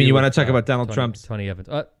interview. You mean you want to talk about Donald Trump's? Tony Evans.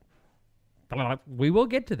 We will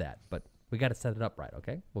get to that, but we got to set it up right.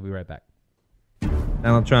 Okay, we'll be right back.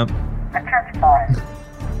 Donald Trump. The Church Boys.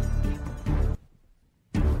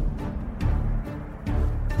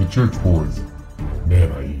 The Church Boys. Man,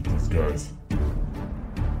 I hate these guys.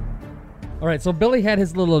 All right, so Billy had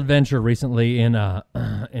his little adventure recently in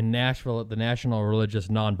Nashville at the National Religious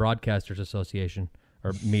Non-Broadcasters Association,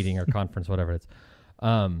 or meeting or conference, whatever it is.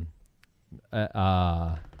 And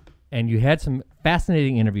you had some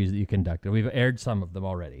fascinating interviews that you conducted. We've aired some of them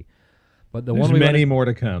already, but There's many more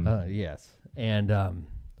to come. Yes, and the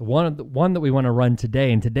one that we want to run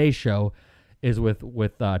today in today's show is with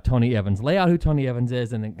Tony Evans. Lay out who Tony Evans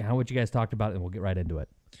is and then what you guys talked about, and we'll get right into it.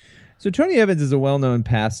 So Tony Evans is a well-known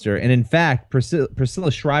pastor, and in fact,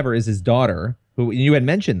 Priscilla Shriver is his daughter, who you had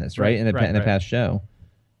mentioned this, right, in a past show.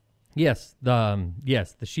 Yes,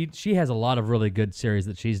 she has a lot of really good series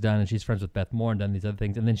that she's done, and she's friends with Beth Moore and done these other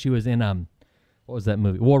things. And then she was in what was that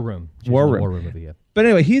movie? War Room. War Room movie. Yeah. But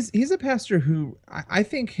anyway, he's a pastor who I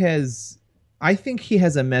think he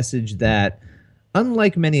has a message that,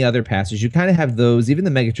 unlike many other pastors, you kind of have those, even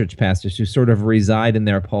the megachurch pastors, who sort of reside in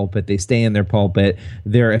their pulpit. They stay in their pulpit.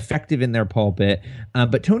 They're effective in their pulpit.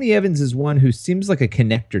 But Tony Evans is one who seems like a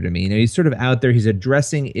connector to me. You know, he's sort of out there. He's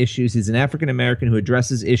addressing issues. He's an African American who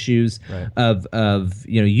addresses issues of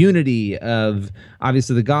unity, of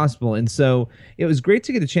obviously the gospel. And so it was great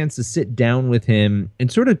to get a chance to sit down with him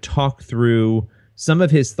and sort of talk through some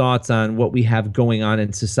of his thoughts on what we have going on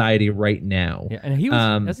in society right now. Yeah, and he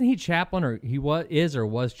was, wasn't he chaplain, or he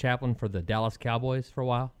was chaplain for the Dallas Cowboys for a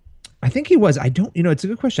while? I think he was. I don't, it's a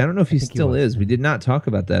good question. I don't know if he still is. We did not talk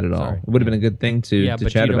about that at all. It would have been a good thing to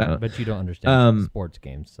chat about. But you don't understand sports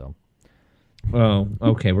games, so. Oh,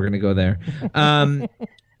 okay. We're going to go there.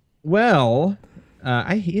 Well,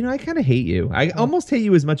 I kind of hate you. I almost hate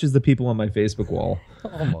you as much as the people on my Facebook wall.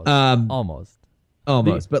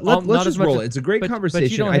 Almost. But let's just roll it. It's a great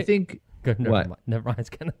conversation. I think. Good, never mind.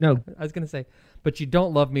 I was gonna say, but you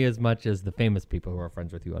don't love me as much as the famous people who are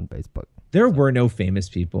friends with you on Facebook. There were no famous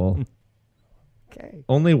people. Okay.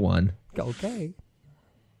 Only one. Okay.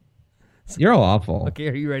 You're all awful. Okay,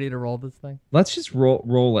 are you ready to roll this thing? Let's just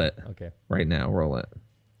roll it. Okay. Right now, roll it.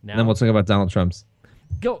 Now. And then we'll talk about Donald Trump's.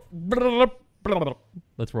 Go.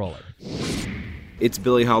 Let's roll it. It's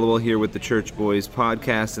Billy Hollowell here with the Church Boys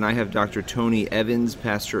podcast, and I have Dr. Tony Evans,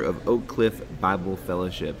 pastor of Oak Cliff Bible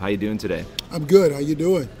Fellowship. How you doing today? I'm good. How you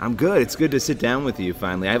doing? I'm good. It's good to sit down with you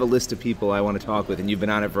finally. I have a list of people I want to talk with, and you've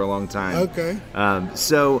been on it for a long time. Okay. Let's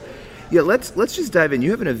just dive in.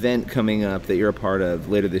 You have an event coming up that you're a part of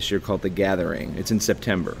later this year called The Gathering. It's in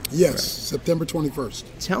September. Yes, correct? September 21st.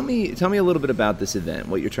 Tell me a little bit about this event,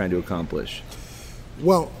 what you're trying to accomplish.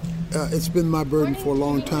 Well, it's been my burden for a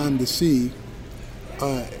long time to see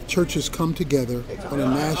churches come together on a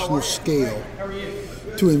national scale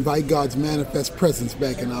to invite God's manifest presence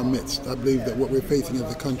back in our midst. I believe that what we're facing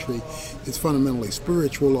as a country is fundamentally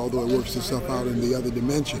spiritual, although it works itself out in the other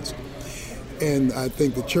dimensions. And I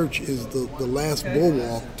think the church is the last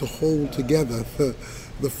bulwark to hold together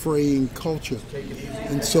the fraying culture.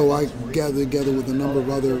 And so I gathered together with a number of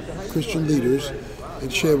other Christian leaders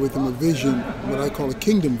and share with them a vision, what I call a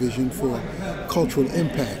kingdom vision for cultural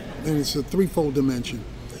impact. And it's a threefold dimension.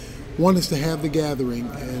 One is to have the gathering,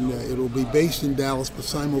 and it will be based in Dallas, but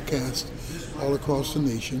simulcast all across the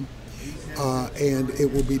nation. And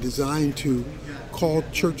it will be designed to call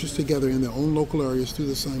churches together in their own local areas through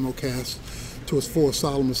the simulcast for a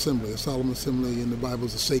solemn assembly. A solemn assembly in the Bible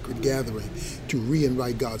is a sacred gathering to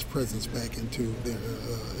re-invite God's presence back into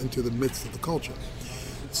the midst of the culture.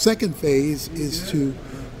 Second phase is to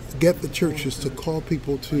get the churches to call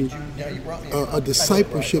people to a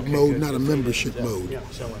discipleship mode, not a membership mode.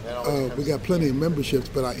 We got plenty of memberships,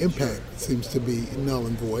 but our impact seems to be null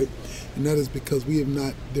and void, and that is because we have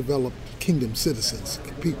not developed kingdom citizens,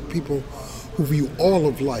 people who view all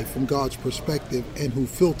of life from God's perspective and who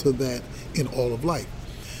filter that in all of life.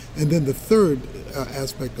 And then the third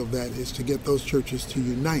aspect of that is to get those churches to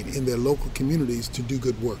unite in their local communities to do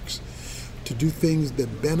good works, to do things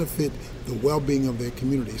that benefit the well-being of their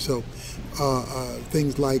community. So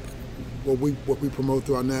things like what we promote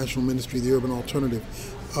through our national ministry, the Urban Alternative,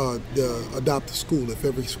 the Adopt a School. If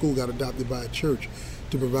every school got adopted by a church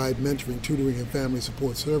to provide mentoring, tutoring, and family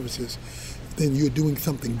support services, then you're doing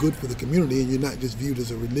something good for the community and you're not just viewed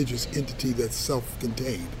as a religious entity that's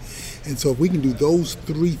self-contained. And so if we can do those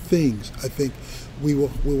three things, I think we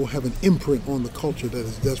will have an imprint on the culture that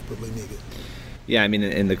is desperately needed. Yeah, I mean,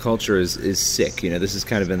 and the culture is sick. This has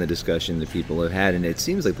kind of been the discussion that people have had, and it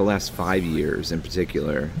seems like the last 5 years in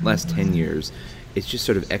particular, last 10 years, it's just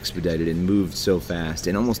sort of expedited and moved so fast.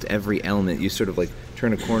 In almost every element, you sort of like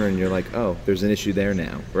turn a corner and you're like, oh, there's an issue there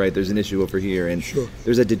now, right? There's an issue over here, and sure.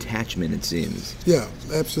 There's a detachment, it seems. Yeah,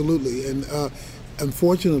 absolutely. And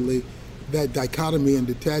unfortunately, that dichotomy and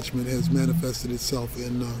detachment has manifested itself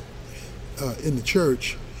in the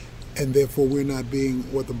church, and therefore we're not being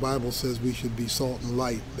what the Bible says we should be, salt and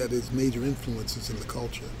light. That is major influences in the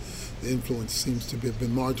culture. The influence seems to have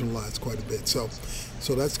been marginalized quite a bit. So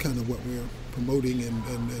that's kind of what we're promoting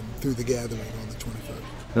and through the gathering on the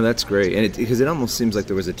 21st. No, that's great, and because it almost seems like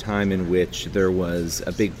there was a time in which there was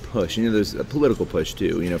a big push. There's a political push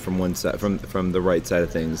too. From one side, from the right side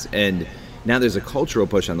of things, and now there's a cultural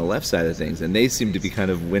push on the left side of things, and they seem to be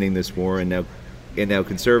kind of winning this war. And now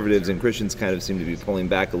conservatives and Christians kind of seem to be pulling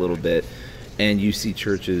back a little bit. And you see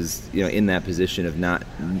churches, in that position of not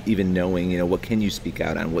even knowing, what can you speak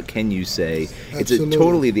out on? What can you say? Absolutely. It's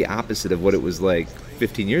totally the opposite of what it was like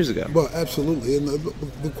 15 years ago. Well, absolutely. And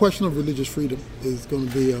the question of religious freedom is going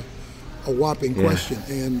to be a whopping question.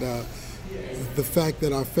 And the fact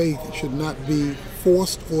that our faith should not be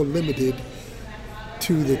forced or limited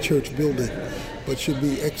to the church building, but should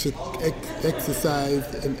be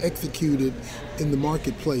exercised and executed in the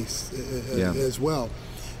marketplace as well.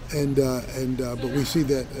 But we see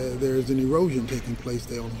that there is an erosion taking place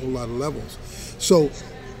there on a whole lot of levels. So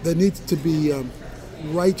there needs to be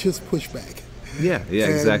righteous pushback. Yeah,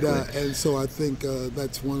 exactly. And so I think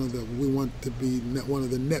that's we want to be one of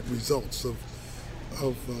the net results of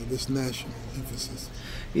this national emphasis.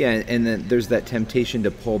 Yeah, and then there's that temptation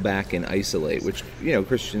to pull back and isolate, which,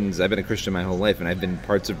 Christians, I've been a Christian my whole life, and I've been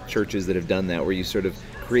parts of churches that have done that, where you sort of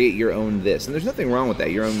create your own this. And there's nothing wrong with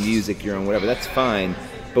that, your own music, your own whatever, that's fine.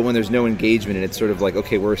 But when there's no engagement, and it's sort of like,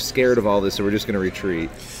 okay, we're scared of all this, so we're just going to retreat.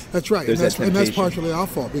 That's right, and that's partially our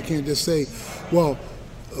fault. We can't just say, well,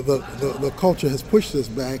 the culture has pushed us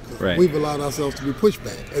back. Right. We've allowed ourselves to be pushed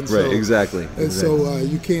back. And right, exactly. And so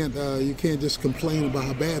you can't just complain about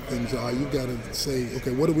how bad things are. You got to say,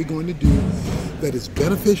 okay, what are we going to do that is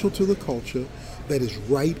beneficial to the culture, that is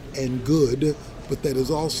right and good, but that is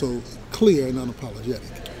also clear and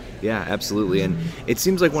unapologetic. Yeah, absolutely. And it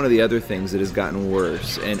seems like one of the other things that has gotten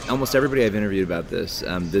worse, and almost everybody I've interviewed about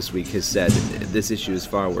this week has said this issue is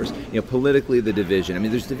far worse. Politically, the division.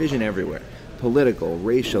 There's division everywhere. Political,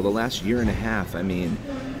 racial, the last year and a half.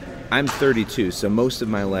 I'm 32, so most of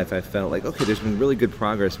my life I felt like, okay, there's been really good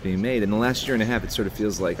progress being made. In the last year and a half, it sort of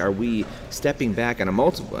feels like, are we stepping back on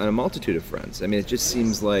a multitude of fronts? It just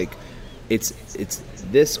seems like it's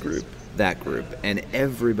this group, that group, and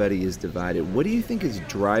everybody is divided. What do you think is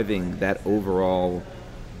driving that overall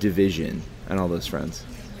division on all those fronts?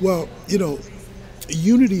 Well,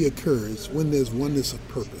 unity occurs when there's oneness of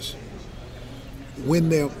purpose. When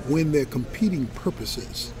they're competing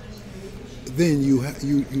purposes, then you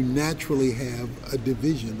naturally have a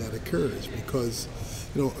division that occurs, because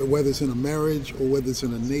whether it's in a marriage or whether it's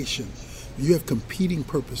in a nation, you have competing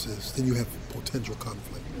purposes, then you have potential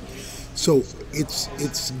conflict. So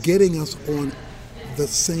it's getting us on the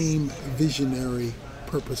same visionary,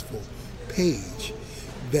 purposeful page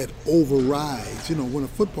that overrides. When a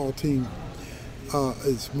football team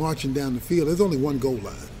is marching down the field, there's only one goal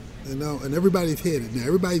line. and everybody's headed. Now,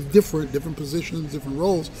 everybody's different positions, different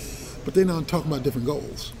roles, but they're not talking about different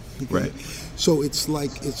goals. Okay? Right. So it's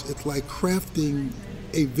like crafting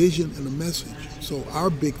a vision and a message. So our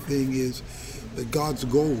big thing is that God's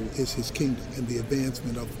goal is His kingdom and the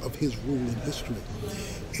advancement of His rule in history.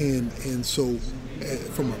 And so,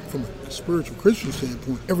 from a spiritual Christian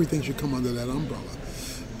standpoint, everything should come under that umbrella.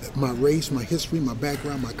 My race, my history, my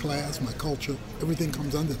background, my class, my culture, everything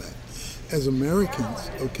comes under that. As Americans,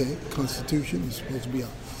 okay, Constitution is supposed to be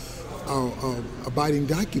our abiding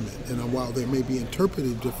document, and while there may be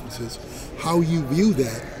interpretive differences, how you view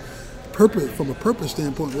that from a purpose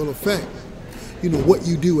standpoint will affect, what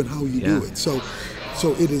you do and how you do it. So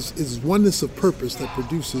it is oneness of purpose that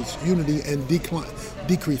produces unity and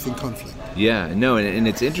decreasing conflict. Yeah, no, and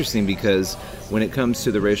it's interesting because when it comes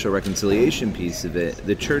to the racial reconciliation piece of it,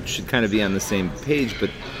 the church should kind of be on the same page, but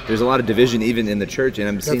there's a lot of division even in the church, and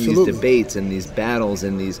I'm seeing these debates and these battles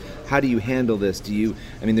and these, how do you handle this?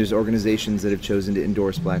 There's organizations that have chosen to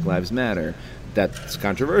endorse Black Lives Matter. That's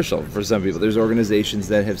controversial for some people. There's organizations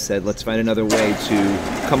that have said, let's find another way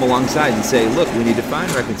to come alongside and say, look, we need to find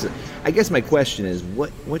reconciliation. I guess my question is,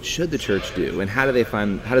 what should the church do, and how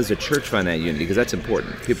does the church find that unity? Because that's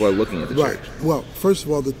important. People are looking at the church. Well, first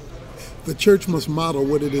of all, the church must model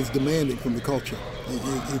what it is demanding from the culture.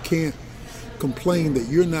 You can't complain that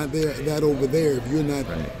you're not there, that over there, if you're not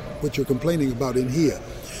what you're complaining about in here.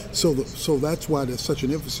 So that's why there's such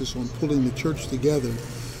an emphasis on pulling the church together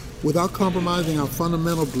without compromising our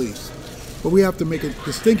fundamental beliefs. But we have to make a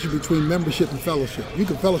distinction between membership and fellowship. You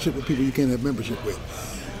can fellowship with people you can't have membership with.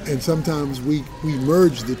 And sometimes we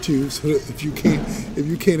merge the two, so that if you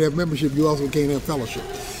can't have membership, you also can't have fellowship.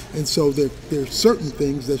 And so there are certain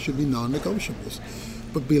things that should be non-negotiables.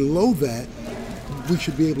 But below that, we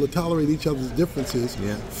should be able to tolerate each other's differences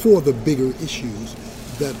for the bigger issues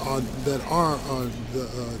that are the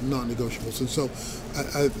non-negotiables. And so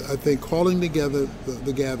I think calling together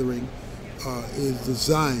the gathering is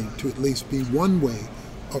designed to at least be one way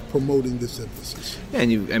of promoting this emphasis. And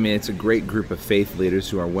it's a great group of faith leaders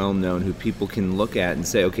who are well known, who people can look at and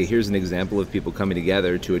say, okay, here's an example of people coming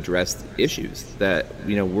together to address issues that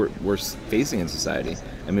we're facing in society.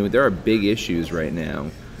 There are big issues right now.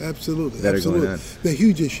 Absolutely, that are going on. They're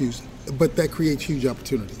huge issues, but that creates huge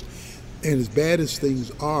opportunity. And as bad as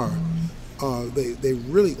things are, they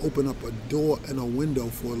really open up a door and a window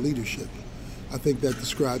for leadership. I think that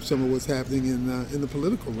describes some of what's happening in the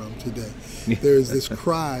political realm today. There is this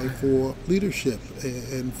cry for leadership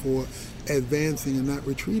and for advancing and not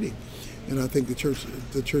retreating. And I think the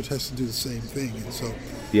church has to do the same thing. And so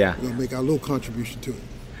we're going to make our little contribution to it.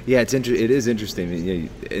 Yeah, it is interesting,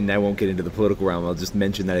 and I won't get into the political realm. I'll just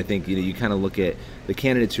mention that I think you kind of look at the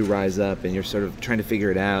candidates who rise up, and you're sort of trying to figure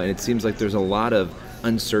it out, and it seems like there's a lot of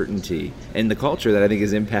uncertainty in the culture that I think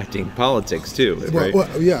is impacting politics too. Right?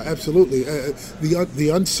 Well, yeah, absolutely. The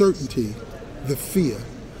uncertainty, the fear.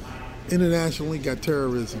 Internationally, you got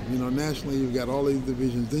terrorism. Nationally, you've got all these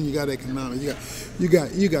divisions. Then you got economics.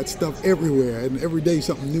 You got stuff everywhere, and every day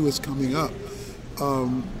something new is coming up.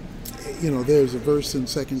 There's a verse in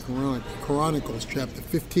 2 Chronicles chapter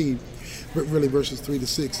 15, but really verses 3 to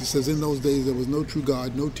 6. It says, in those days there was no true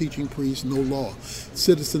God, no teaching priest, no law.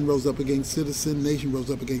 Citizen rose up against citizen, nation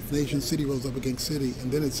rose up against nation, city rose up against city.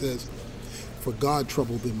 And then it says, for God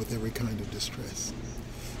troubled them with every kind of distress.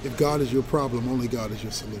 If God is your problem, only God is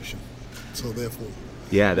your solution. So therefore,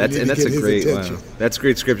 that's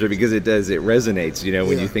great scripture, because it resonates,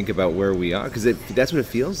 when you think about where we are, because that's what it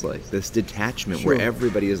feels like, this detachment where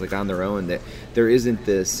everybody is like on their own, that there isn't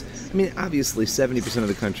this. Obviously 70% of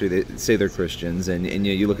the country, they say they're Christians, and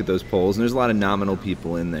you look at those polls and there's a lot of nominal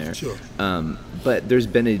people in there. But there's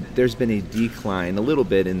been a decline a little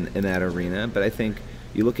bit in that arena. But I think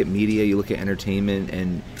you look at media, you look at entertainment,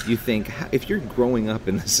 and you think, if you're growing up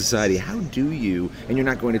in this society, how do you, and you're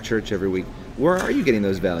not going to church every week, where are you getting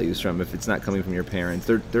those values from if it's not coming from your parents?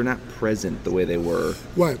 They're not present the way they were.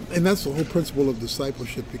 Right, and that's the whole principle of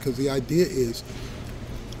discipleship, because the idea is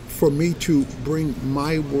for me to bring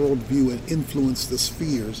my worldview and influence the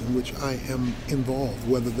spheres in which I am involved,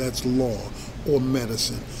 whether that's law or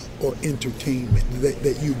medicine or entertainment,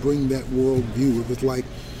 that you bring that worldview. It was like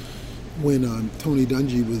when Tony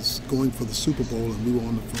Dungy was going for the Super Bowl, and we were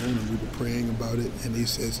on the phone and we were praying about it, and he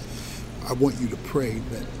says, I want you to pray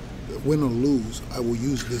that win or lose, I will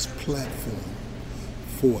use this platform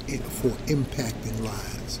for impacting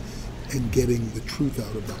lives and getting the truth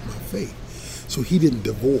out about my faith. So he didn't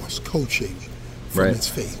divorce coaching from his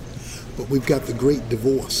faith. But we've got the great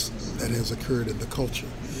divorce that has occurred in the culture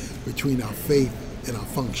between our faith and our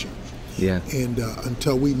function. Yeah. And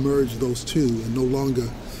until we merge those two and no longer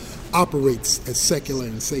operates as secular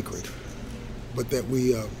and sacred, but that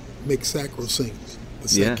we make sacrosanct the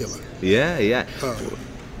secular. Yeah.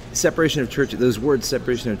 Separation of church, those words,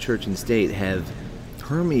 separation of church and state, have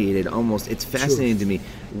permeated almost, it's fascinating to me,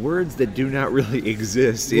 words that do not really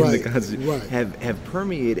exist in the Constitution have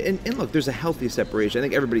permeated. And look, there's a healthy separation. I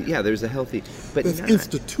think everybody, there's a healthy, but there's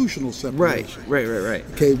institutional separation. Right.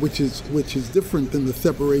 Okay, which is different than the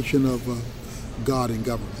separation of God and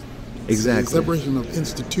government. Exactly. The separation of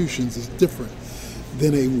institutions is different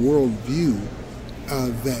than a worldview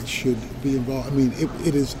that should be involved. I mean,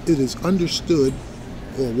 it is understood,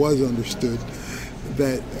 or was understood,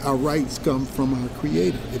 that our rights come from our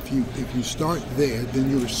Creator. If you start there, then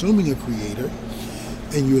you're assuming a Creator,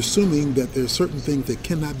 and you're assuming that there are certain things that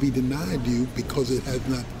cannot be denied you because it has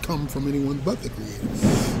not come from anyone but the Creator.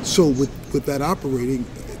 So with that operating,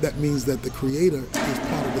 that means that the Creator is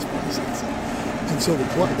part of this process. And so the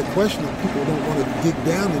question that people don't want to dig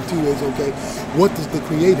down into is, okay, what does the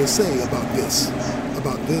Creator say about this,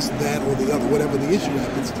 that, or the other, whatever the issue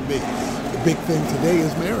happens to be. The big thing today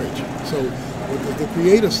is marriage. So what does the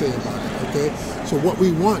Creator say about it, okay? So what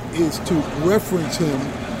we want is to reference Him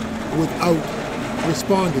without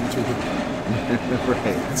responding to Him.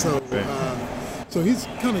 Right. So He's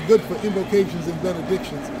kind of good for invocations and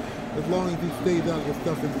benedictions as long as He stays out of the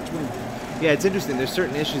stuff in between. Yeah, it's interesting. There's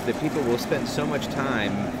certain issues that people will spend so much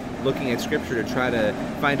time looking at Scripture to try to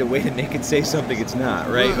find a way to make it say something it's not,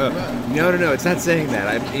 right? No, it's not saying that.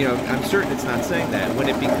 I'm certain it's not saying that. When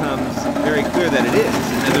it becomes very clear that it is,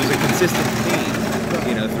 and there's a consistent theme,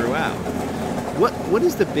 throughout. What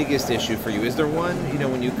is the biggest issue for you? Is there one,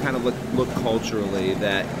 when you kind of look culturally,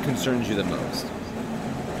 that concerns you the most?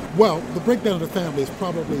 Well, the breakdown of the family is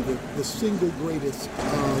probably the single greatest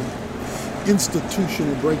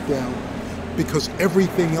institutional breakdown, because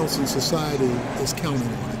everything else in society is counting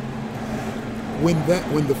on it.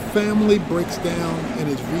 When the family breaks down and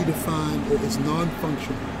is redefined or is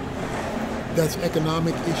non-functional, that's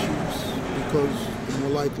economic issues, because more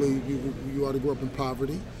likely you ought to grow up in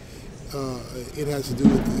poverty. It has to do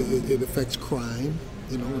with, it affects crime,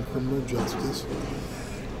 and criminal justice.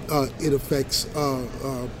 It affects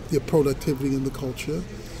the productivity in the culture.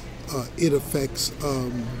 It affects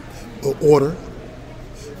order.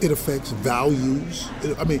 It affects values.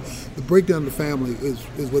 The breakdown of the family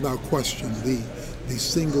is without question the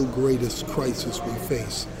single greatest crisis we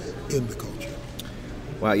face in the culture.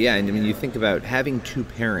 Wow, yeah, and you think about having two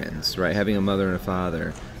parents, right? Having a mother and a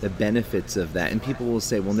father, the benefits of that, and people will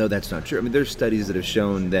say, well, no, that's not true. There's studies that have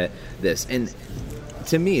shown that this, and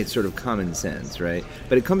to me, it's sort of common sense, right?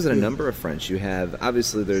 But it comes in a number of fronts. You have,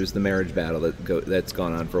 obviously, there's the marriage battle that's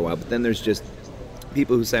gone on for a while, but then there's just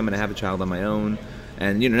people who say, I'm going to have a child on my own.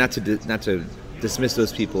 And not to dismiss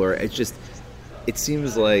those people, or it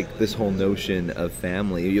seems like this whole notion of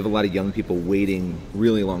family. You have a lot of young people waiting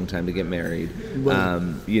really long time to get married, right.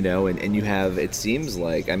 And you have. It seems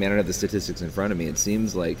like, I don't have the statistics in front of me. It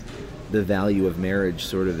seems like the value of marriage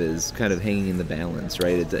sort of is kind of hanging in the balance,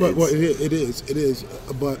 right? It is.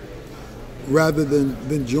 But rather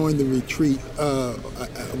than join the retreat,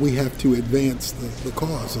 we have to advance the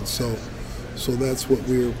cause, and so that's what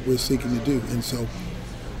we're seeking to do, and so.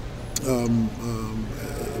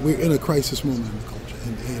 We're in a crisis moment in the culture,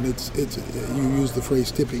 and it's you use the phrase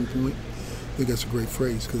tipping point. I think that's a great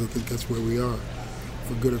phrase, because I think that's where we are,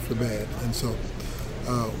 for good or for bad. And so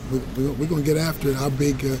we're going to get after it. Our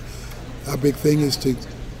big thing is to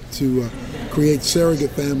create surrogate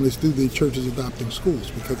families through the churches adopting schools,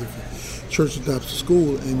 because if a church adopts a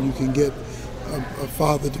school and you can get a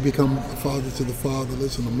father to become a father to the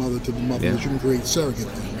fatherless and a mother to the motherless, you can create surrogate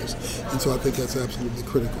families. And so I think that's absolutely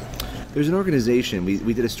critical. There's an organization,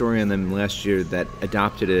 we did a story on them last year that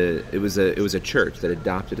adopted it was a church that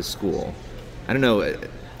adopted a school. I don't know,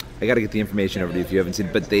 I got to get the information over to you if you haven't seen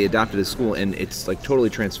it, but they adopted a school, and it's like totally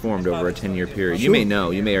transformed over a 10-year period. Sure.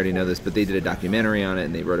 You may already know this, but they did a documentary on it,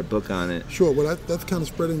 and they wrote a book on it. Sure, well that's kind of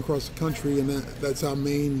spreading across the country, and that's our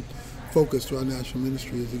main focus to our national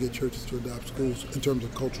ministry, is to get churches to adopt schools in terms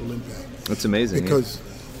of cultural impact. That's amazing. Because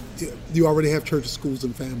you already have churches, schools,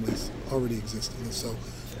 and families already existing, and so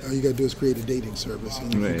all you got to do is create a dating service,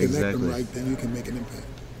 and if you connect them right, then you can make an impact.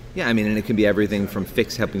 Yeah, and it can be everything from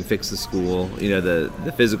helping fix the school,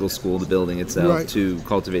 the physical school, the building itself, right, to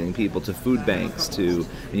cultivating people, to food banks, and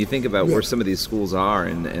you think about where some of these schools are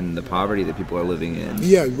and the poverty that people are living in.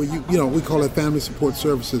 Yeah, well, we call it family support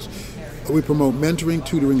services. We promote mentoring,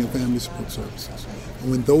 tutoring, and family support services. And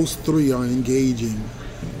when those three are engaging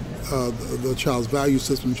the child's value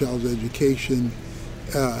system, child's education,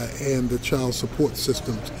 and the child support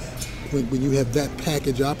systems, when you have that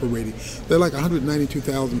package operating, there are like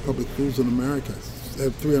 192,000 public schools in America.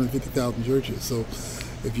 have 350,000 churches. So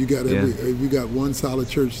if you got if you got one solid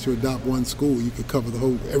church to adopt one school, you could cover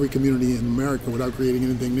every community in America without creating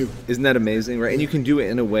anything new. Isn't that amazing, right? And you can do it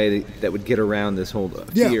in a way that would get around this whole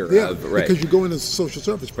fear of because you go in as a social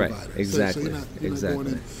service provider. Right, exactly. So you're not going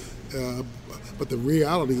in. But the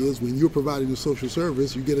reality is, when you're providing a social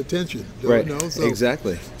service, you get attention. Right. So,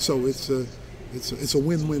 exactly. So it's a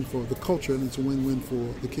win-win for the culture, and it's a win-win for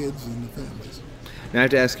the kids and the families. Now I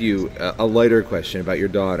have to ask you a lighter question about your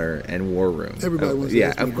daughter and War Room. Everybody wants to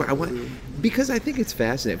ask me about because I think it's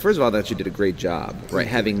fascinating. First of all, I thought you did a great job, right?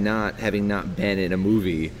 Having not been in a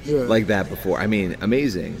movie like that before. I mean,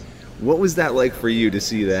 amazing. What was that like for you to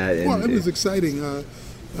see that? Well, it was exciting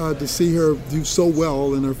to see her do so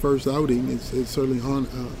well in her first outing. It's certainly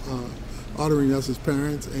honoring us as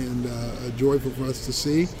parents and joyful for us to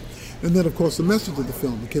see. And then, of course, the message of the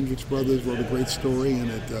film. The Kendricks brothers wrote a great story, and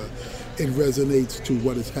it resonates to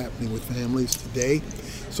what is happening with families today.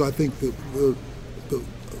 So I think the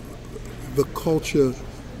culture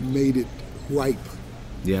made it ripe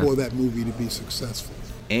for that movie to be successful.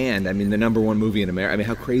 And, I mean, the number one movie in America. I mean,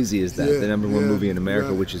 how crazy is that? The number one movie in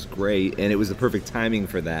America, which is great. And it was the perfect timing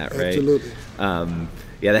for that, right? Absolutely.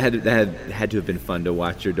 That had to have been fun to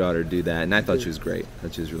watch your daughter do that. And I thought she was great. I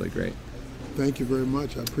thought she was really great. Thank you very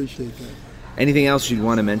much. I appreciate that. Anything else you'd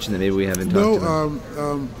want to mention that maybe we haven't talked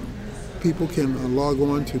about? People can log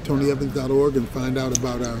on to tonyevans.org and find out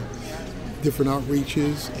about our different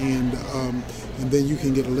outreaches, and then you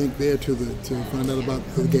can get a link there to find out about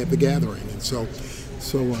the gathering. And so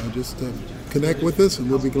just connect with us, and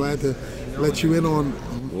we'll be glad to let you in on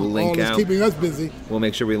all that's keeping us busy. We'll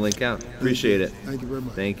make sure we link out. Appreciate it. Thank you very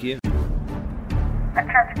much. Thank you. The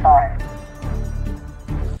Church Boys.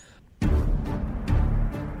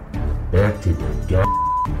 Back to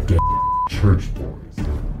the Church Boys.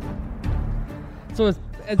 So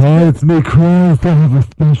hi, it's me, Chris. I have a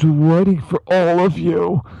special wedding for all of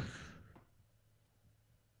you.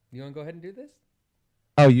 You want to go ahead and do this?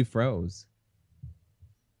 Oh, you froze.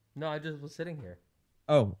 No, I just was sitting here.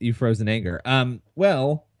 Oh, you froze in anger.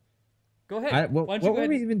 Well, go ahead. What were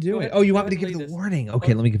we even doing? Oh, you want me to give the warning?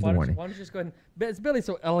 Okay, let me give the warning. Why don't you just go ahead? It's Billy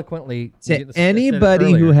so eloquently. To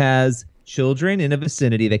anybody who has children in a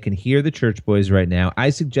vicinity that can hear the Church Boys right now, I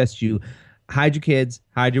suggest you hide your kids,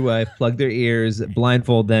 hide your wife, plug their ears,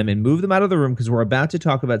 blindfold them, and move them out of the room, because we're about to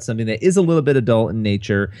talk about something that is a little bit adult in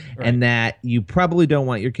nature, and that you probably don't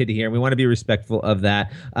want your kid to hear. And we want to be respectful of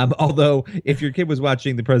that. Although, if your kid was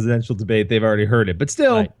watching the presidential debate, they've already heard it. But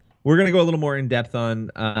still, we're going to go a little more in depth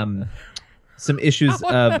on some issues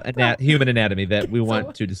of human anatomy that we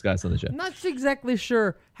want to discuss on the show. I'm not exactly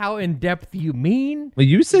sure how in depth you mean. Well,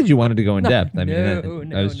 you said you wanted to go in depth. I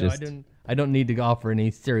mean, I don't need to offer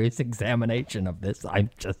any serious examination of this.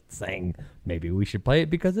 I'm just saying maybe we should play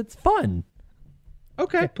it because it's fun.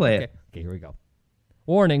 Okay, play it. Okay, here we go.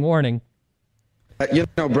 Warning.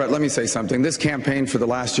 Brett, let me say something. This campaign for the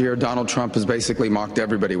last year, Donald Trump has basically mocked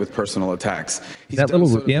everybody with personal attacks. He's that done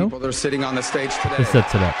little so to Rubio? people that are sitting on the stage today. Just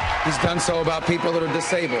sets it up. He's done so about people that are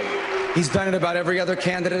disabled. He's done it about every other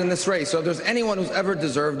candidate in this race. So if there's anyone who's ever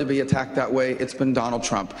deserved to be attacked that way, it's been Donald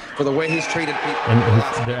Trump for the way he's treated people. And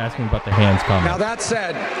they're asking about the hands comment. Now, that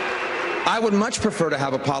said, I would much prefer to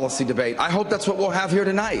have a policy debate. I hope that's what we'll have here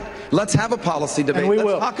tonight. Let's have a policy debate.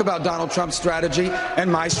 Let's talk about Donald Trump's strategy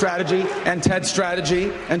and my strategy and Ted's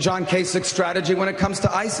strategy and John Kasich's strategy when it comes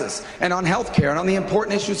to ISIS and on health care and on the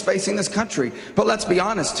important issues facing this country. But let's be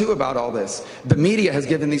honest, too, about all this. The media has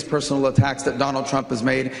given these personal attacks that Donald Trump has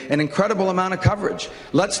made an incredible amount of coverage.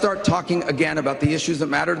 Let's start talking again about the issues that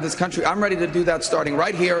matter to this country. I'm ready to do that starting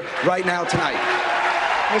right here, right now, tonight.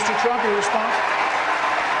 Mr. Trump, your response?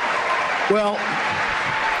 Well,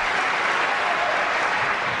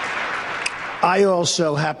 I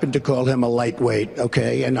also happen to call him a lightweight,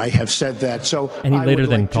 okay, and I have said that. So and he later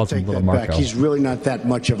then like calls him Little Marco. He's really not that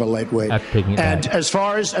much of a lightweight. And as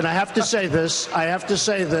far as, and I have to say this,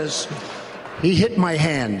 he hit my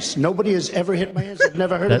hands. Nobody has ever hit my hands. I've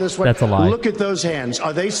never heard of this one. That's a lie. Look at those hands.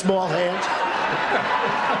 Are they small hands?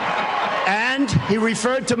 And he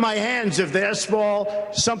referred to my hands. If they're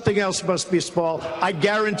small, something else must be small. I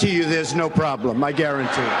guarantee you there's no problem. I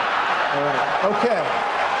guarantee it. All right. Okay.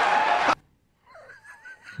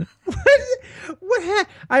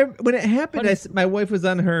 When it happened, my wife was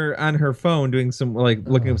on her phone doing some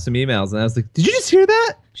looking up some emails, and I was like, "Did you just hear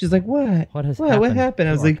that?" She's like, "What? What happened?"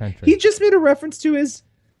 I was like, country? "He just made a reference to his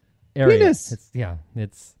penis."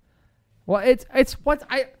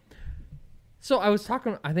 So I was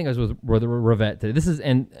talking. I think I was with Rivette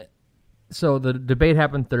today. So the debate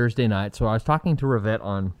happened Thursday night. So I was talking to Rivette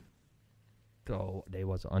on what day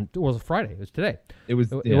was it? It was Friday. It was today. It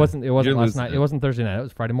was. It wasn't last night. It. It wasn't Thursday night. It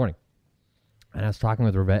was Friday morning. And I was talking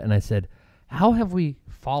with Rivette, and I said, how have we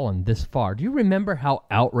fallen this far? Do you remember how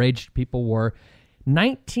outraged people were?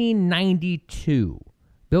 1992,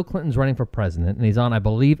 Bill Clinton's running for president, and he's on, I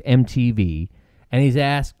believe, MTV, and he's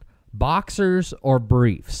asked, boxers or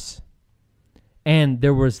briefs? And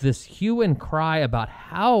there was this hue and cry about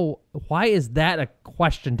why is that a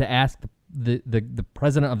question to ask the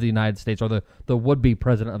president of the United States, or the would-be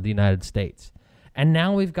president of the United States? And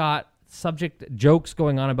now we've got jokes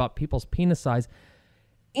going on about people's penis size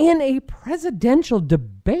in a presidential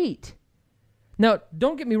debate. Now,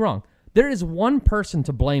 don't get me wrong. There is one person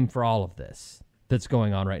to blame for all of this that's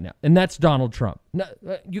going on right now, and that's Donald Trump. Now,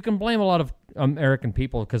 you can blame a lot of American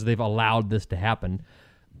people because they've allowed this to happen,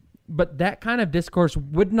 but that kind of discourse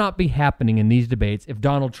would not be happening in these debates if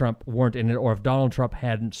Donald Trump weren't in it, or if Donald Trump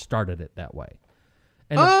hadn't started it that way.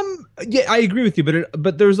 And yeah, I agree with you,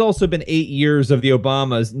 but there's also been 8 years of the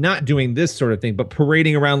Obamas not doing this sort of thing, but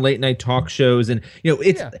parading around late night talk shows, and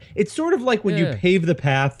it's sort of like when you pave the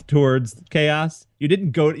path towards chaos. You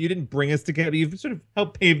didn't bring us to chaos. You've sort of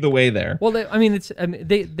helped pave the way there. Well, the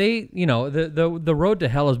road to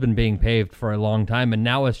hell has been being paved for a long time, and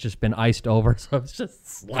now it's just been iced over, so it's just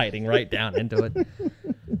sliding right down into it.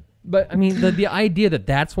 But I mean, the idea that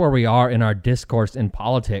that's where we are in our discourse in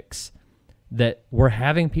politics, that we're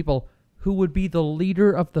having people who would be the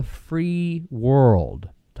leader of the free world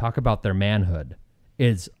talk about their manhood,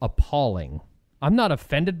 is appalling. I'm not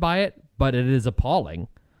offended by it, but it is appalling.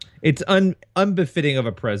 It's unbefitting of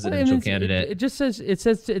a presidential candidate. It just says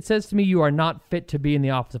to me, you are not fit to be in the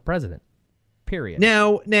office of president. Period.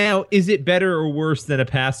 Now, is it better or worse than a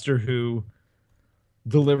pastor who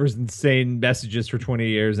delivers insane messages for 20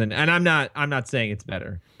 years? And I'm not saying it's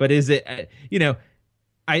better, but is it?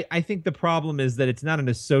 I think the problem is that it's not an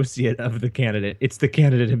associate of the candidate; it's the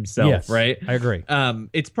candidate himself. Yes, right? I agree.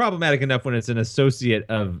 It's problematic enough when it's an associate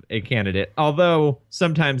of a candidate, although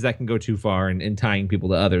sometimes that can go too far in tying people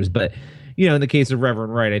to others. But in the case of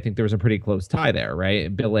Reverend Wright, I think there was a pretty close tie there,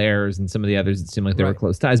 right? Bill Ayers and some of the others, it seemed like there were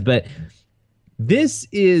close ties. But this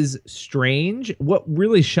is strange. What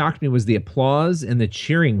really shocked me was the applause and the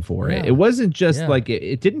cheering for it. It wasn't just like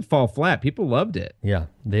it didn't fall flat. People loved it. Yeah,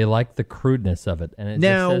 they liked the crudeness of it, and it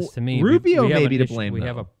now, just says to me, Rubio we may have be an to blame.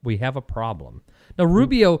 We have a problem. Now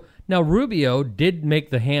Rubio did make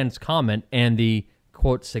the hands comment and the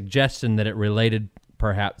quote suggestion that it related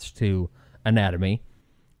perhaps to anatomy,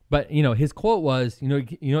 but his quote was,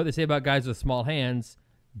 what they say about guys with small hands, ...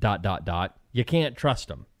 You can't trust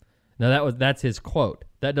them. Now that's his quote.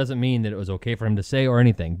 That doesn't mean that it was okay for him to say or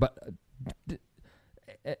anything, but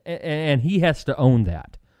and he has to own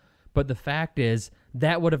that. But the fact is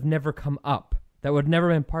that would have never come up. That would never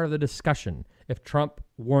been part of the discussion if Trump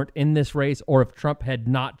weren't in this race, or if Trump had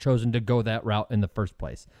not chosen to go that route in the first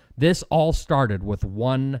place. This all started with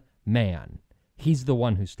one man. He's the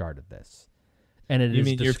one who started this, and it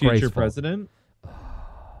is disgraceful. Your future president?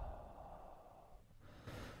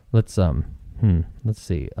 Let's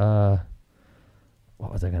see.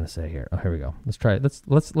 What was I going to say here? Oh, here we go. Let's try it.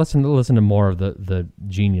 Let's listen to more of the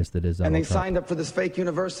genius that is. And they signed up for this fake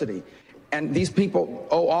university, and these people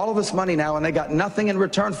owe all of this money now, and they got nothing in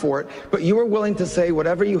return for it. But you were willing to say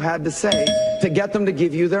whatever you had to say to get them to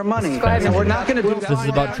give you their money. And we're not going to do that. This is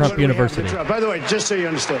about Trump University. By the way, just so you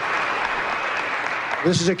understand,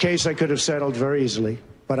 this is a case I could have settled very easily,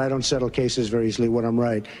 but I don't settle cases very easily when I'm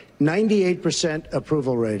right. 98%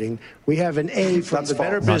 approval rating. We have an A from the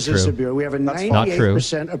Better Business Bureau. We have a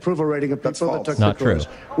 98% approval rating of people that took the course.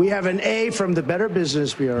 We have an A from the Better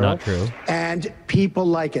Business Bureau. Not true. And people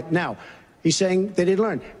like it. Now, he's saying they didn't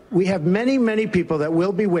learn. We have many, many people that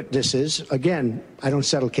will be witnesses. Again, I don't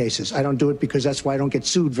settle cases. I don't do it because that's why I don't get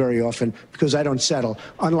sued very often, because I don't settle,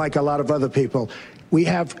 unlike a lot of other people. We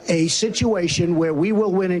have a situation where we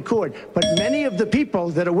will win in court, but many of the people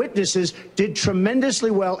that are witnesses did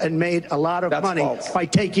tremendously well and made a lot of money by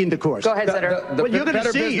taking the course. Go ahead, Senator. Well, you're going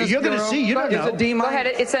to see. You're going to see. You don't know. Go ahead.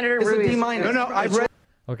 It's Senator Ruiz. No, I've read.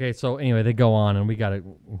 Okay, so anyway, they go on, and we got to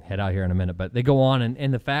head out here in a minute, but they go on,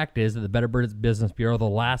 and the fact is that the Better Business Bureau, the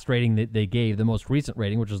last rating that they gave, the most recent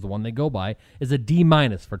rating, which is the one they go by, is a D-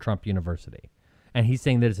 for Trump University. And he's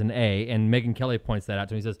saying that it's an A, and Megyn Kelly points that out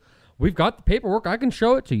to me. He says, we've got the paperwork. I can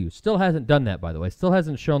show it to you. Still hasn't done that, by the way. Still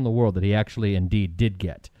hasn't shown the world that he actually indeed did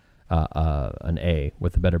get an A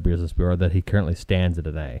with the Better Business Bureau, that he currently stands at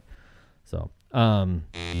an A. So, what in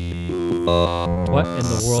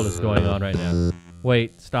the world is going on right now?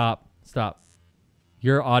 Wait, stop.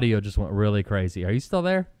 Your audio just went really crazy. Are you still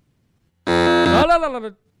there?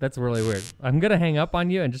 No. That's really weird. I'm going to hang up on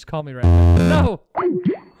you and just call me right back. No!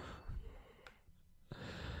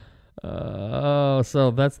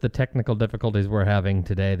 So that's the technical difficulties we're having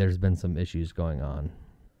today. There's been some issues going on.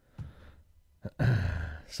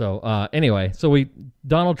 So anyway,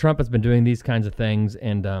 Donald Trump has been doing these kinds of things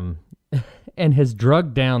and and has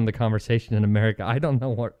drugged down the conversation in America. I don't know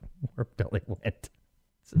where Billy went.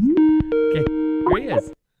 Okay, here he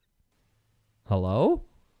is. Hello?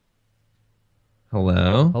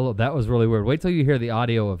 Hello. That was really weird. Wait till you hear the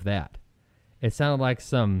audio of that. It sounded like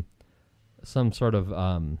some sort of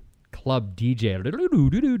club DJ.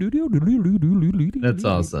 That's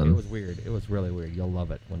awesome. It was weird. It was really weird. You'll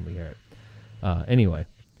love it when we hear it. Anyway.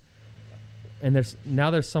 And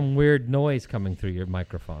there's some weird noise coming through your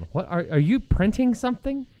microphone. What are you printing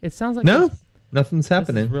something? It sounds like no, nothing's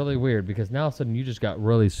happening. This is really weird because now all of a sudden you just got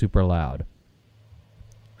really super loud.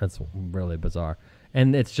 That's really bizarre,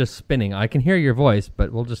 and it's just spinning. I can hear your voice,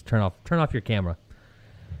 but we'll just turn off your camera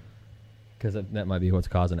because that might be what's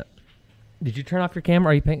causing it. Did you turn off your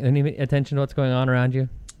camera? Are you paying any attention to what's going on around you?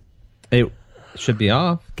 It should be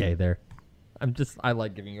off. Okay, there. I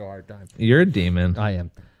like giving you a hard time. You're a demon. I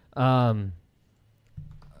am.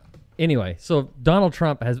 Anyway, so Donald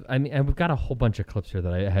Trump and we've got a whole bunch of clips here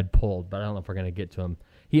that I had pulled, but I don't know if we're going to get to them.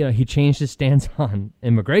 He changed his stance on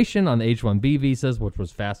immigration, on the H-1B visas, which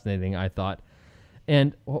was fascinating, I thought.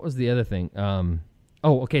 And what was the other thing?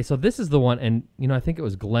 Okay, so this is the one, and I think it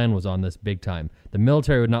was Glenn was on this big time. The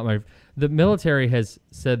military would not. The military has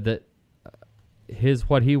said that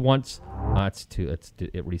what he wants.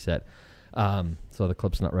 It reset. So the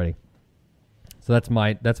clip's not ready. So that's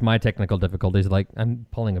my technical difficulties. Like I'm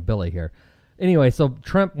pulling a Billy here. Anyway, so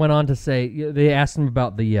Trump went on to say they asked him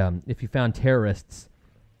about the if you found terrorists,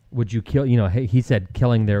 would you kill? He said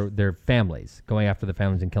killing their families, going after the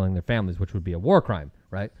families and killing their families, which would be a war crime,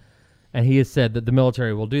 right? And he has said that the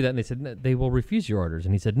military will do that, and they said they will refuse your orders.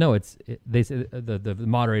 And he said no, they said the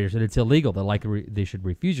moderator said it's illegal. They should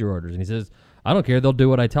refuse your orders. And he says I don't care. They'll do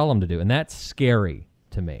what I tell them to do, and that's scary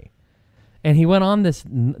to me. And he went on this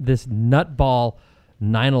nutball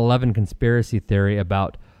 9/11 conspiracy theory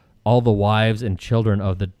about all the wives and children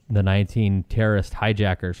of the 19 terrorist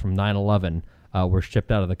hijackers from 9/11 were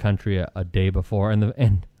shipped out of the country a day before.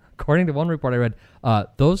 And according to one report I read,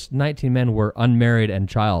 those 19 men were unmarried and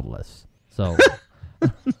childless. So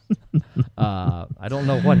I don't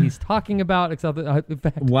know what he's talking about, except that, in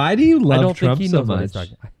fact, why do you love Trump so much?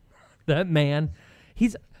 That man,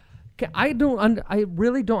 I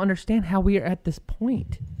really don't understand how we are at this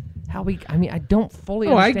point. I don't fully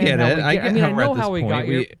understand. I get it. I know how we got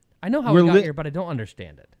here. I know how we got here, but I don't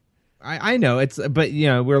understand it. I know but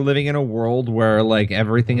we're living in a world where like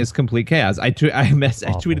everything is complete chaos. I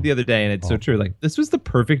tweeted the other day, and it's so true. Like this was the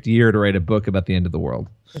perfect year to write a book about the end of the world.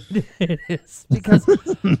 It is because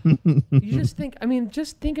you just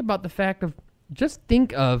think about the fact of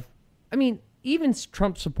even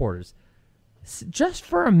Trump supporters. Just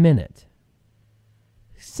for a minute,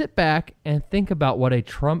 sit back and think about what a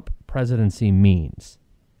Trump presidency means.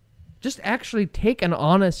 Just actually take an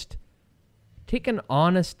honest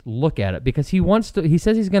look at it, because he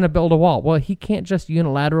says he's going to build a wall. Well, he can't just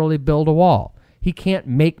unilaterally build a wall. He can't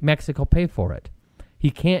make Mexico pay for it. He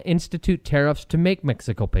can't institute tariffs to make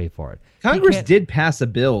Mexico pay for it. Congress did pass a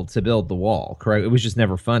bill to build the wall, correct? It was just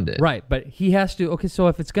never funded. Right, but he has to. Okay, so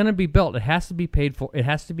if it's going to be built, it has to be paid for. It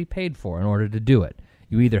has to be paid for in order to do it.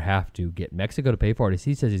 You either have to get Mexico to pay for it, as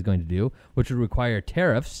he says he's going to do, which would require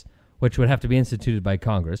tariffs, which would have to be instituted by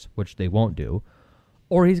Congress, which they won't do,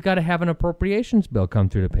 or he's got to have an appropriations bill come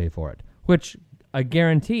through to pay for it, which I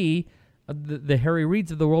guarantee the Harry Reids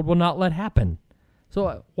of the world will not let happen.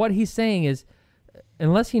 So what he's saying is,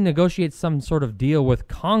 unless he negotiates some sort of deal with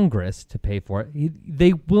Congress to pay for it,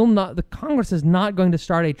 they will not. The Congress is not going to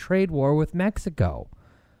start a trade war with Mexico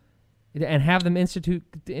and have them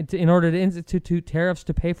in order to institute tariffs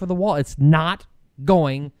to pay for the wall. It's not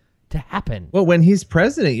going to happen. Well, when he's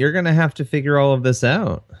president, you're going to have to figure all of this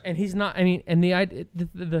out. And he's not. And the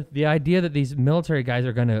idea that these military guys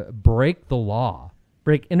are going to break the law,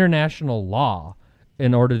 break international law,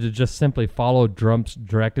 in order to just simply follow Trump's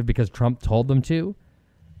directive because Trump told them to.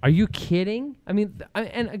 Are you kidding? And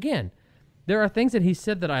again, there are things that he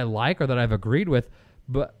said that I like or that I've agreed with,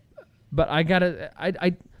 but I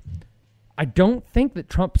don't think that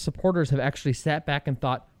Trump supporters have actually sat back and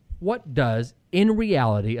thought, what does, in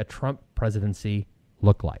reality, a Trump presidency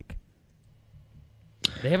look like?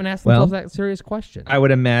 They haven't asked themselves that serious question. I would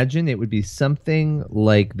imagine it would be something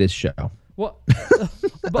like this show. Well,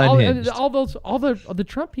 but all the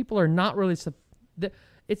Trump people are not really.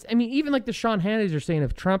 Even like the Sean Hannitys are saying,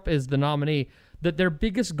 if Trump is the nominee, that their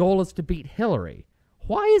biggest goal is to beat Hillary.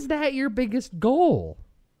 Why is that your biggest goal?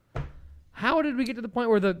 How did we get to the point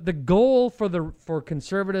where the goal for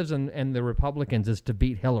conservatives and the Republicans is to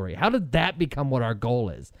beat Hillary? How did that become what our goal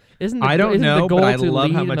is? I don't know, but I love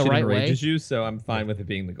how much it right enrages you, so I'm fine with it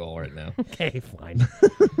being the goal right now. Okay, fine.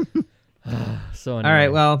 So anyway, all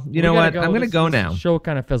right, well, you know what? I'm going to go now. The show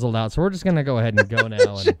kind of fizzled out, so we're just going to go ahead and go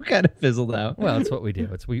now. Show kind of fizzled out. Well, that's what we do.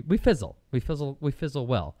 We fizzle. We fizzle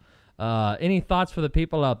well. Any thoughts for the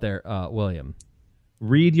people out there, William?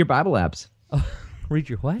 Read your Bible apps. Read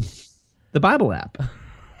your what? The Bible app.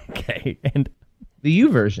 Okay, and the U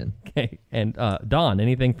version. Okay, and Don,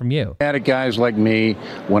 anything from you? At guys like me,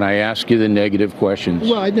 when I ask you the negative questions.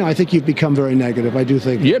 Well, I think you've become very negative. I do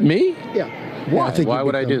think. Yeah, me? Yeah. Why? I think Why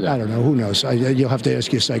would I do that? I don't know. Who knows? You'll have to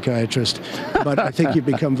ask your psychiatrist. But I think you've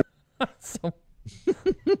become. So,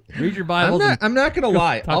 read your Bible. I'm not going to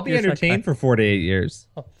lie. I'll be entertained for 4 to 8 years.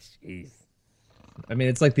 Oh, jeez. I mean,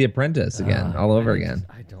 it's like The Apprentice again, all over again.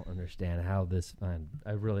 I don't understand how this.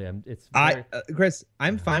 I really am. It's. Chris,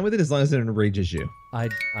 I'm fine with it as long as it enrages you. I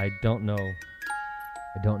don't know.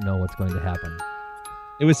 I don't know what's going to happen.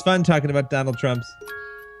 It was fun talking about Donald Trump's.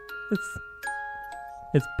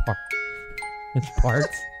 It's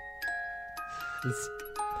parts. It's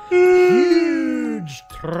huge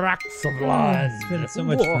tracts of land. It's been so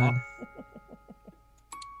much fun.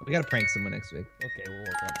 We got to prank someone next week. Okay, we'll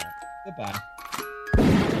work on that. Goodbye.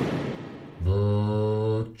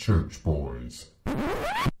 The Church Boys.